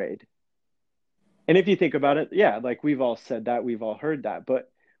be afraid. And if you think about it, yeah, like we've all said that, we've all heard that.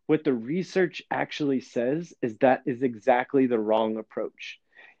 But what the research actually says is that is exactly the wrong approach.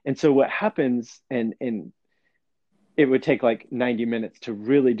 And so what happens, and it would take like 90 minutes to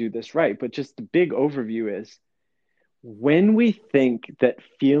really do this right, but just the big overview is when we think that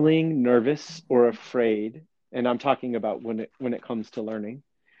feeling nervous or afraid, and I'm talking about when it comes to learning,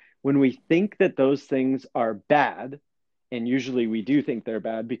 when we think that those things are bad, and usually we do think they're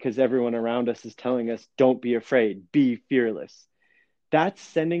bad because everyone around us is telling us, don't be afraid, be fearless. That's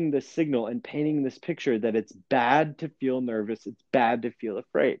sending the signal and painting this picture that it's bad to feel nervous, it's bad to feel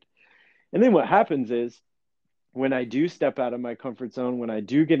afraid. And then what happens is when I do step out of my comfort zone, when I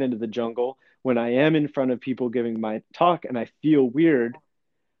do get into the jungle, when I am in front of people giving my talk and I feel weird,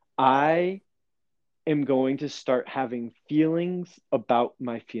 I am going to start having feelings about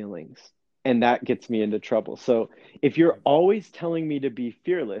my feelings. And that gets me into trouble. So if you're always telling me to be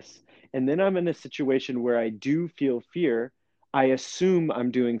fearless, and then I'm in a situation where I do feel fear, I assume I'm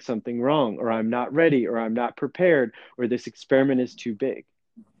doing something wrong, or I'm not ready, or I'm not prepared, or this experiment is too big.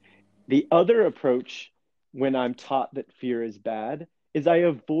 The other approach, when I'm taught that fear is bad, is I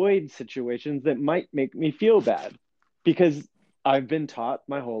avoid situations that might make me feel bad because I've been taught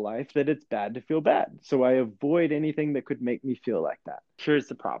my whole life that it's bad to feel bad. So I avoid anything that could make me feel like that. Here's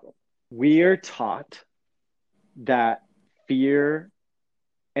the problem. We are taught that fear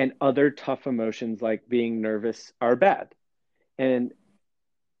and other tough emotions like being nervous are bad. And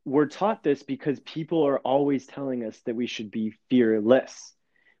we're taught this because people are always telling us that we should be fearless,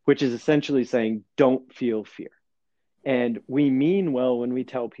 which is essentially saying, don't feel fear. And we mean well when we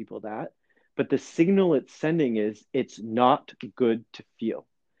tell people that, but the signal it's sending is it's not good to feel.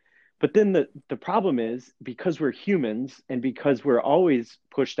 But then the problem is because we're humans and because we're always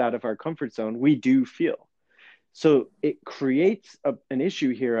pushed out of our comfort zone, we do feel. So it creates an issue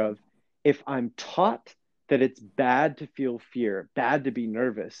here of if I'm taught that it's bad to feel fear, bad to be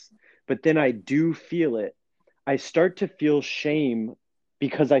nervous, but then I do feel it, I start to feel shame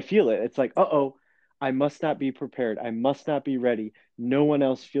because I feel it. It's like, uh-oh, I must not be prepared. I must not be ready. No one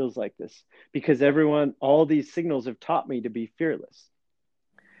else feels like this because all these signals have taught me to be fearless.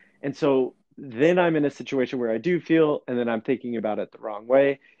 And so then I'm in a situation where I do feel, and then I'm thinking about it the wrong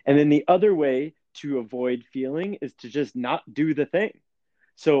way. And then the other way to avoid feeling is to just not do the thing.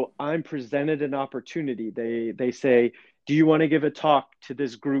 So I'm presented an opportunity. They say, "Do you want to give a talk to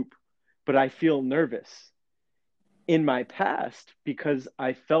this group?" But I feel nervous. In my past, because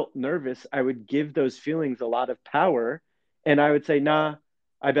I felt nervous, I would give those feelings a lot of power, and I would say, "Nah,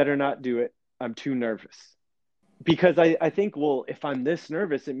 I better not do it. I'm too nervous." Because I think, well, if I'm this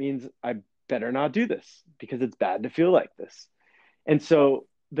nervous, it means I better not do this because it's bad to feel like this. And so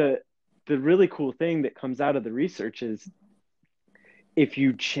the really cool thing that comes out of the research is if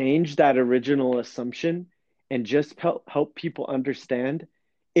you change that original assumption and just help people understand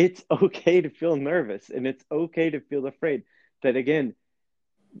it's okay to feel nervous and it's okay to feel afraid. That again,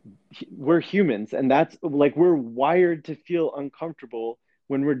 we're humans and that's like we're wired to feel uncomfortable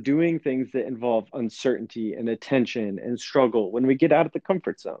when we're doing things that involve uncertainty and attention and struggle when we get out of the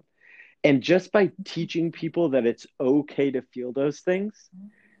comfort zone. And just by teaching people that it's okay to feel those things,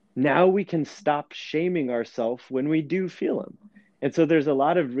 now we can stop shaming ourselves when we do feel them. And so there's a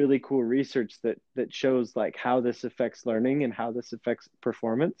lot of really cool research that shows like how this affects learning and how this affects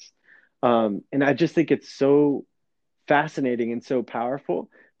performance. And I just think it's so fascinating and so powerful.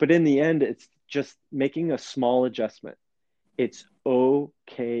 But in the end, it's just making a small adjustment. It's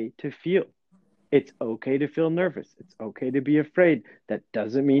okay to feel. It's okay to feel nervous. It's okay to be afraid. That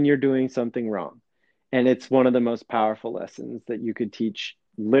doesn't mean you're doing something wrong. And it's one of the most powerful lessons that you could teach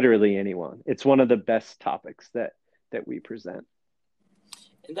literally anyone. It's one of the best topics that we present.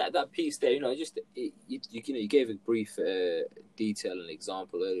 And that piece there, you gave a brief detail and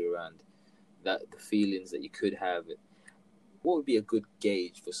example earlier around that the feelings that you could have. What would be a good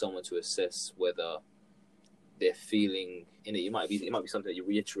gauge for someone to assess whether they're feeling? It might be something that you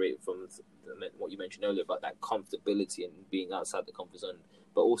reiterate from what you mentioned earlier about that comfortability and being outside the comfort zone,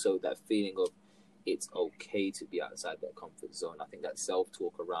 but also that feeling of it's okay to be outside that comfort zone. I think that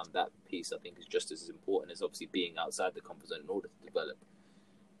self-talk around that piece, I think, is just as important as obviously being outside the comfort zone in order to develop.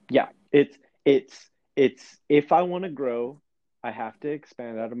 Yeah, it's if I want to grow, I have to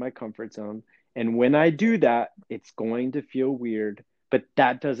expand out of my comfort zone. And when I do that, it's going to feel weird, but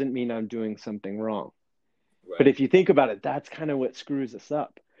that doesn't mean I'm doing something wrong. Right. But if you think about it, that's kind of what screws us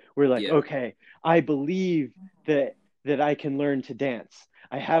up. We're like, Yeah. okay, I believe that I can learn to dance.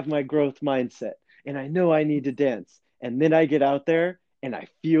 I have my growth mindset and I know I need to dance. And then I get out there and I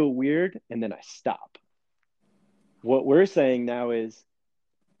feel weird and then I stop. What we're saying now is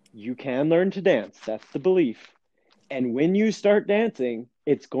you can learn to dance. That's the belief. And when you start dancing,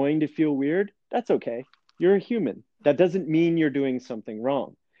 it's going to feel weird. That's okay. You're a human. That doesn't mean you're doing something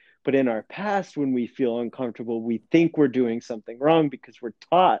wrong. But in our past, when we feel uncomfortable, we think we're doing something wrong because we're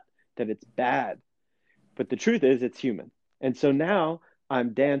taught that it's bad. But the truth is, it's human. And so now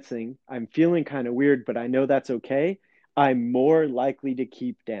I'm dancing. I'm feeling kind of weird, but I know that's okay. I'm more likely to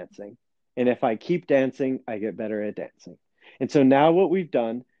keep dancing. And if I keep dancing, I get better at dancing. And so now what we've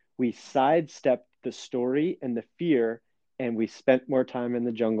done, we sidestepped the story and the fear, and we spent more time in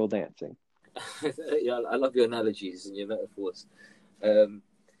the jungle dancing. Yeah, I love your analogies and your metaphors.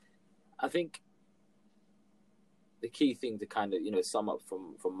 I think the key thing to kind of, sum up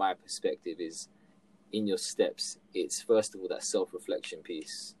from my perspective is, in your steps, it's first of all that self-reflection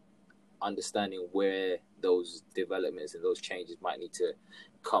piece, understanding where those developments and those changes might need to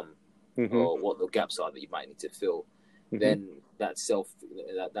come, or what the gaps are that you might need to fill. Then that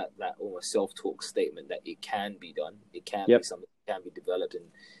that almost self-talk statement that it can be done, it can be something that can be developed and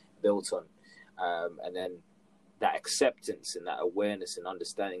built on, and then that acceptance and that awareness and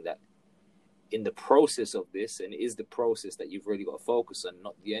understanding that in the process of this, and it is the process that you've really got to focus on,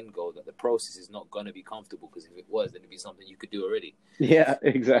 not the end goal, that the process is not going to be comfortable, because if it was, then it'd be something you could do already. Yeah,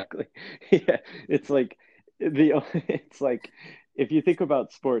 exactly. Yeah, it's like it's like if you think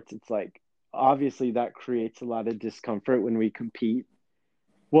about sports, it's like obviously that creates a lot of discomfort when we compete.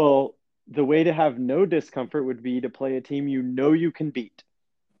 Well, the way to have no discomfort would be to play a team you know you can beat.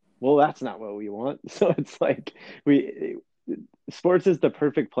 Well, that's not what we want. So it's like we sports is the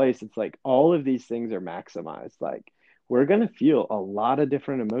perfect place. It's like all of these things are maximized. Like we're going to feel a lot of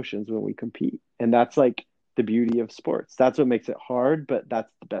different emotions when we compete. And that's like the beauty of sports. That's what makes it hard, but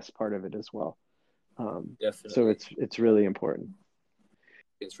that's the best part of it as well. So Definitely. it's really important.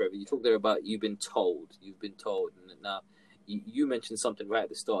 Trevor, you talked there about you've been told, and now you mentioned something right at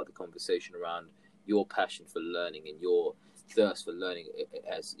the start of the conversation around your passion for learning and your thirst for learning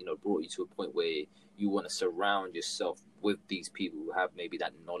has, brought you to a point where you want to surround yourself with these people who have maybe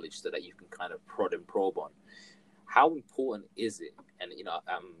that knowledge so that you can kind of prod and probe on. How important is it? And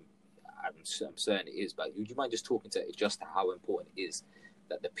I'm certain it is, but would you mind just talking to just how important it is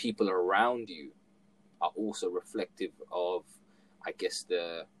that the people around you are also reflective of, I guess,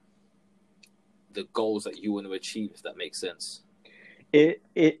 the goals that you want to achieve, if that makes sense?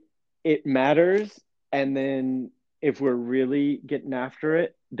 It matters, and then if we're really getting after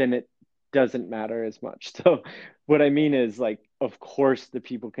it, then it doesn't matter as much. So what I mean is, like, of course the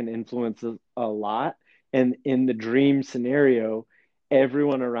people can influence a lot, and in the dream scenario,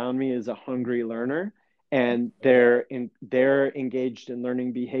 everyone around me is a hungry learner, and they're engaged in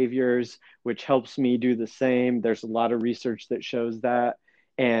learning behaviors, which helps me do the same. There's a lot of research that shows that.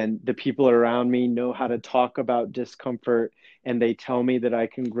 And the people around me know how to talk about discomfort, and they tell me that I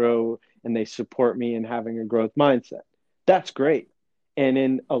can grow, and they support me in having a growth mindset. That's great. And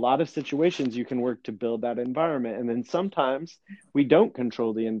in a lot of situations, you can work to build that environment. And then sometimes we don't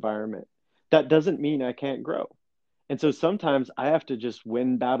control the environment. That doesn't mean I can't grow. And so sometimes I have to just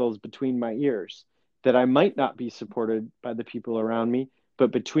win battles between my ears that I might not be supported by the people around me,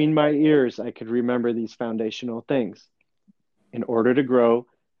 but between my ears, I could remember these foundational things. In order to grow,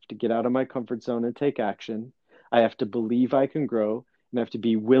 to get out of my comfort zone and take action, I have to believe I can grow, and I have to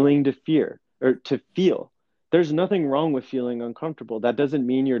be willing to fear or to feel. There's nothing wrong with feeling uncomfortable. That doesn't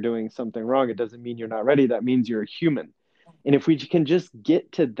mean you're doing something wrong. It doesn't mean you're not ready. That means you're a human. And if we can just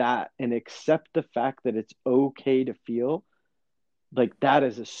get to that and accept the fact that it's okay to feel, like that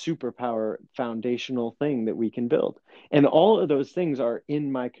is a superpower foundational thing that we can build. And all of those things are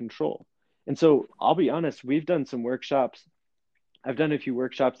in my control. And so I'll be honest, we've done some workshops. I've done a few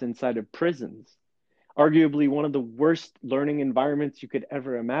workshops inside of prisons, arguably one of the worst learning environments you could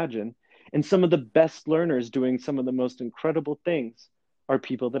ever imagine. And some of the best learners doing some of the most incredible things are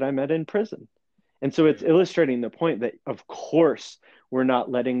people that I met in prison. And so it's illustrating the point that, of course, we're not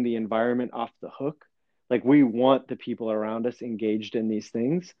letting the environment off the hook. Like we want the people around us engaged in these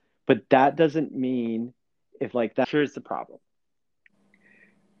things, but that doesn't mean if like that. Here's the problem.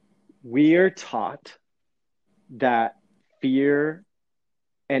 We are taught that fear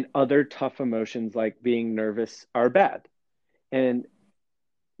and other tough emotions like being nervous are bad. And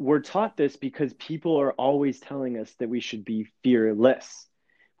we're taught this because people are always telling us that we should be fearless,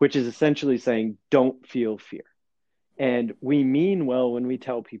 which is essentially saying, don't feel fear. And we mean well when we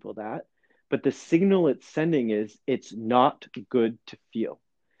tell people that, but the signal it's sending is it's not good to feel.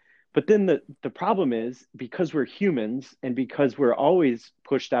 But then the problem is because we're humans and because we're always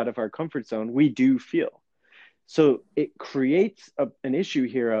pushed out of our comfort zone, we do feel. So it creates an issue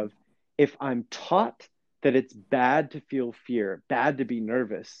here of if I'm taught that it's bad to feel fear, bad to be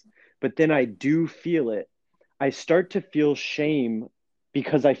nervous, but then I do feel it, I start to feel shame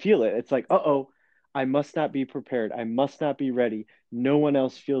because I feel it. It's like, uh-oh, I must not be prepared. I must not be ready. No one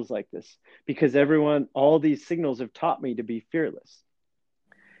else feels like this because all these signals have taught me to be fearless.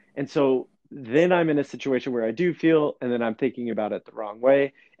 And so then I'm in a situation where I do feel, and then I'm thinking about it the wrong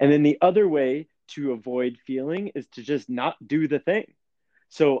way. And then the other way to avoid feeling is to just not do the thing.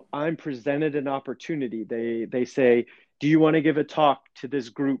 So I'm presented an opportunity. They say, do you want to give a talk to this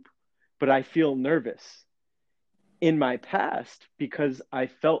group? But I feel nervous. In my past, because I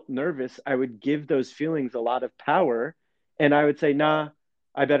felt nervous, I would give those feelings a lot of power. And I would say, nah,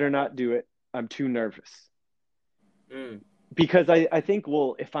 I better not do it. I'm too nervous. Mm. Because I think,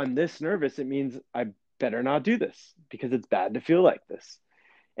 well, if I'm this nervous, it means I better not do this because it's bad to feel like this.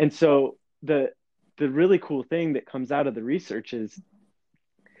 And so the really cool thing that comes out of the research is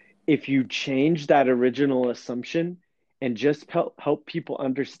if you change that original assumption and just help people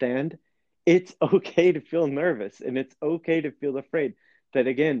understand it's okay to feel nervous and it's okay to feel afraid, that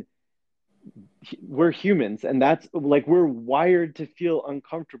again, we're humans and that's like we're wired to feel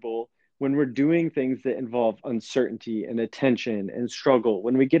uncomfortable when we're doing things that involve uncertainty and attention and struggle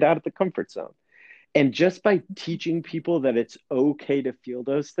when we get out of the comfort zone. And just by teaching people that it's okay to feel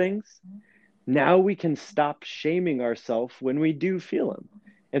those things, now we can stop shaming ourselves when we do feel them.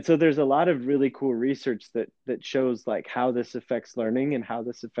 And so there's a lot of really cool research that shows like how this affects learning and how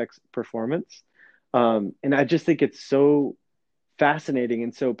this affects performance. And I just think it's so fascinating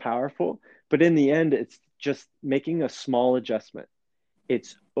and so powerful. But in the end, it's just making a small adjustment.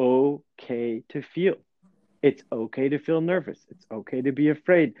 It's okay to feel. It's okay to feel nervous. It's okay to be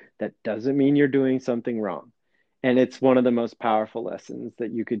afraid. That doesn't mean you're doing something wrong. And it's one of the most powerful lessons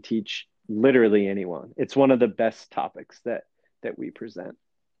that you could teach literally anyone. It's one of the best topics that we present.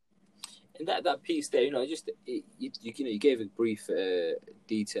 And that piece there, you gave a brief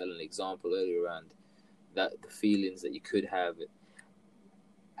detail and example earlier around that the feelings that you could have.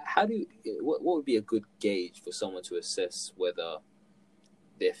 How do you, what would be a good gauge for someone to assess whether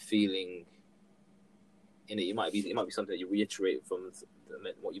they're feeling? It might be something that you reiterate from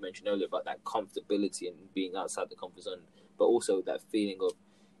what you mentioned earlier about that comfortability and being outside the comfort zone, but also that feeling of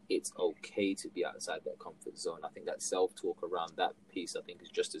it's okay to be outside that comfort zone. I think that self-talk around that piece, I think, is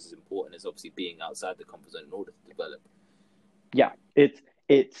just as important as obviously being outside the comfort zone in order to develop. Yeah, it's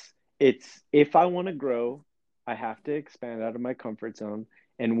if I want to grow, I have to expand out of my comfort zone.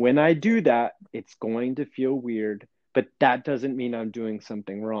 And when I do that, it's going to feel weird, but that doesn't mean I'm doing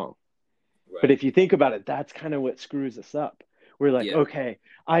something wrong. But Right. if you think about it, that's kind of what screws us up. We're like, Yeah. okay,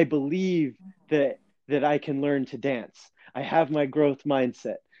 I believe that I can learn to dance. I have my growth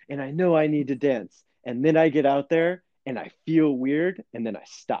mindset and I know I need to dance. And then I get out there and I feel weird and then I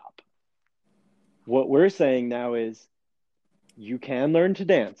stop. What we're saying now is you can learn to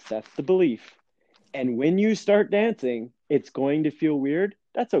dance. That's the belief. And when you start dancing, it's going to feel weird.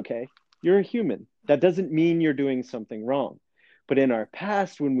 That's okay. You're a human. That doesn't mean you're doing something wrong. But in our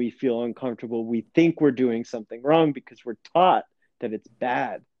past, when we feel uncomfortable, we think we're doing something wrong because we're taught that it's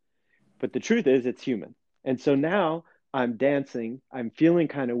bad. But the truth is, it's human. And so now I'm dancing. I'm feeling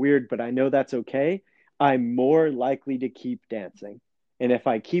kind of weird, but I know that's okay. I'm more likely to keep dancing. And if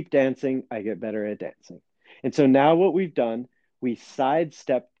I keep dancing, I get better at dancing. And so now what we've done, we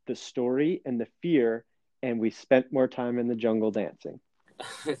sidestepped the story and the fear, and we spent more time in the jungle dancing.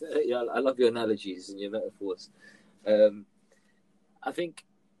 Yeah, I love your analogies and your metaphors. Um, I think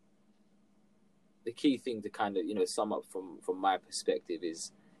the key thing to kind of sum up from my perspective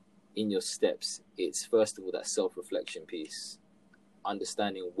is in your steps. It's first of all that self-reflection piece,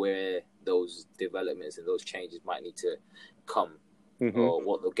 understanding where those developments and those changes might need to come, Mm-hmm. or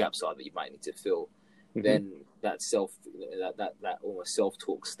what the gaps are that you might need to fill. Mm-hmm. Then that almost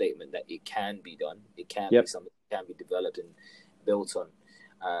self-talk statement that it can be done, it can Yep. be something that can be developed and built on,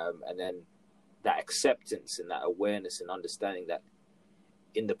 and then that acceptance and that awareness and understanding that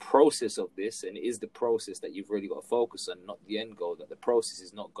in the process of this, and it is the process that you've really got to focus on, not the end goal, that the process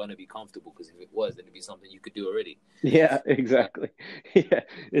is not going to be comfortable, because if it was, then it'd be something you could do already. Yeah, exactly. Yeah,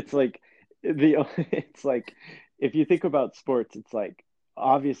 it's like it's like if you think about sports, it's like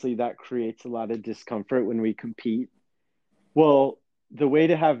obviously that creates a lot of discomfort when we compete. Well, the way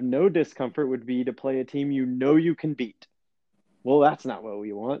to have no discomfort would be to play a team you know you can beat. Well, that's not what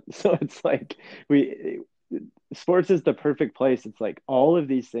we want. So it's like we sports is the perfect place. It's like all of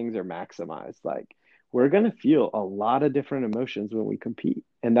these things are maximized. Like we're going to feel a lot of different emotions when we compete.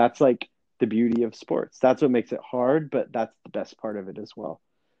 And that's like the beauty of sports. That's what makes it hard, but that's the best part of it as well.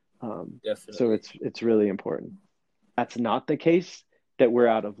 So Definitely. it's really important. That's not the case that we're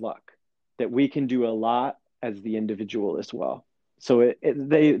out of luck, that we can do a lot as the individual as well. So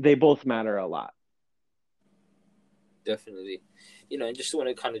they both matter a lot. Definitely. And just want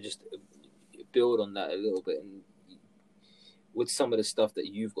to kind of just build on that a little bit, and with some of the stuff that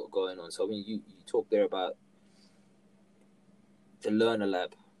you've got going on. So I mean, you talk there about the Learner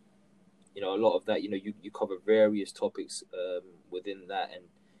Lab. A lot of that, you cover various topics within that, and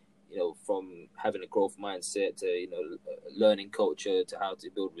from having a growth mindset to learning culture to how to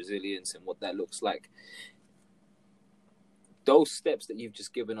build resilience and what that looks like. Those steps that you've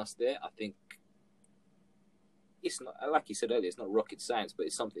just given us there, I think it's not, like you said earlier, it's not rocket science, but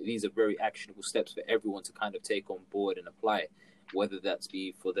it's something. These are very actionable steps for everyone to kind of take on board and apply. whether that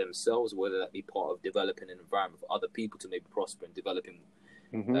be for themselves, whether that be part of developing an environment for other people to maybe prosper and developing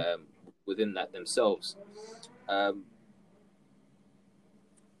within that themselves. I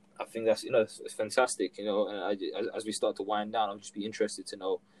think that's, it's fantastic, and as we start to wind down, I'll just be interested to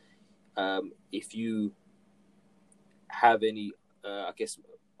know if you have any,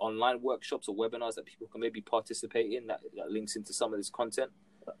 online workshops or webinars that people can maybe participate in that links into some of this content.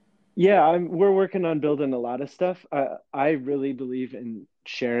 Yeah, we're working on building a lot of stuff. I really believe in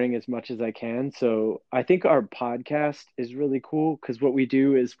sharing as much as I can. So I think our podcast is really cool because what we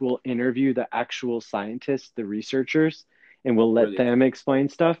do is we'll interview the actual scientists, the researchers, and we'll let them explain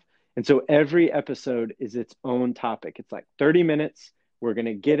stuff. And so every episode is its own topic. It's like 30 minutes. We're going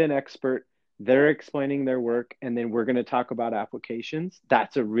to get an expert. They're explaining their work, and then we're going to talk about applications.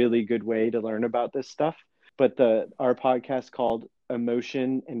 That's a really good way to learn about this stuff. But our podcast called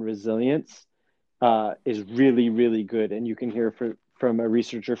Emotion and Resilience is really, really good. And you can hear from a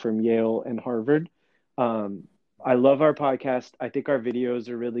researcher from Yale and Harvard. I love our podcast. I think our videos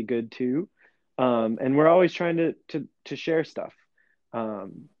are really good too. And we're always trying to share stuff.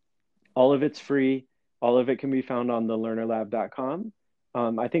 All of it's free. All of it can be found on thelearnerlab.com.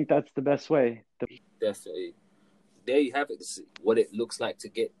 I think that's the best way. Definitely. There you have it. This is what it looks like to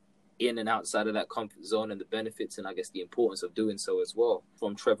get in and outside of that comfort zone and the benefits and I guess the importance of doing so as well.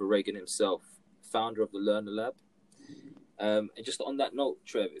 From Trevor Ragan himself, founder of the Learner Lab. And just on that note,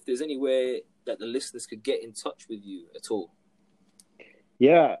 Trev, if there's any way that the listeners could get in touch with you at all.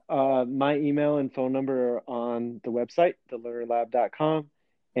 Yeah, my email and phone number are on the website, thelearnerlab.com.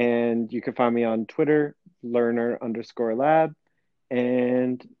 And you can find me on Twitter, learner_lab.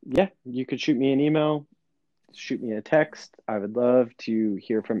 And yeah, you could shoot me an email, shoot me a text. I would love to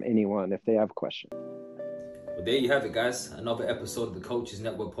hear from anyone if they have questions. Well, there you have it, guys. Another episode of the Coaches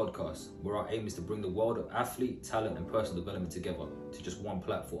Network podcast, where our aim is to bring the world of athlete, talent, and personal development together to just one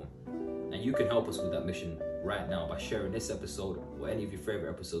platform. And you can help us with that mission right now by sharing this episode or any of your favorite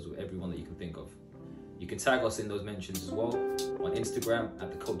episodes with everyone that you can think of. You can tag us in those mentions as well on Instagram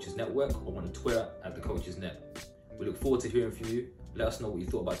at the Coaches Network or on Twitter at the Coaches Net. We look forward to hearing from you. Let us know what you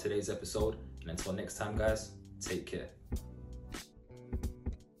thought about today's episode. And until next time, guys, take care.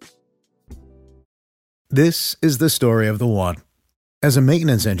 This is the story of the one. As a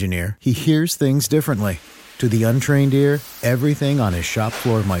maintenance engineer, he hears things differently. To the untrained ear, everything on his shop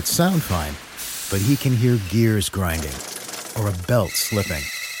floor might sound fine, but he can hear gears grinding or a belt slipping.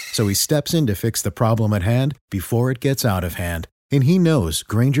 So he steps in to fix the problem at hand before it gets out of hand. And he knows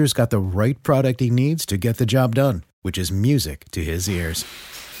Grainger's got the right product he needs to get the job done, which is music to his ears.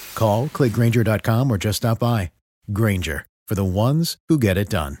 Call, click Grainger.com, or just stop by. Grainger, for the ones who get it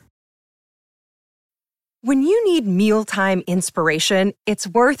done. When you need mealtime inspiration, it's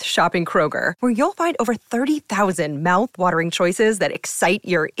worth shopping Kroger, where you'll find over 30,000 mouth-watering choices that excite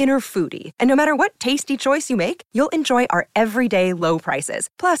your inner foodie. And no matter what tasty choice you make, you'll enjoy our everyday low prices,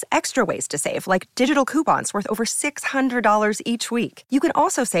 plus extra ways to save, like digital coupons worth over $600 each week. You can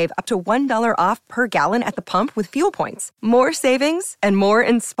also save up to $1 off per gallon at the pump with fuel points. More savings and more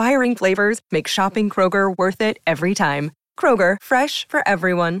inspiring flavors make shopping Kroger worth it every time. Kroger, fresh for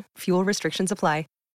everyone. Fuel restrictions apply.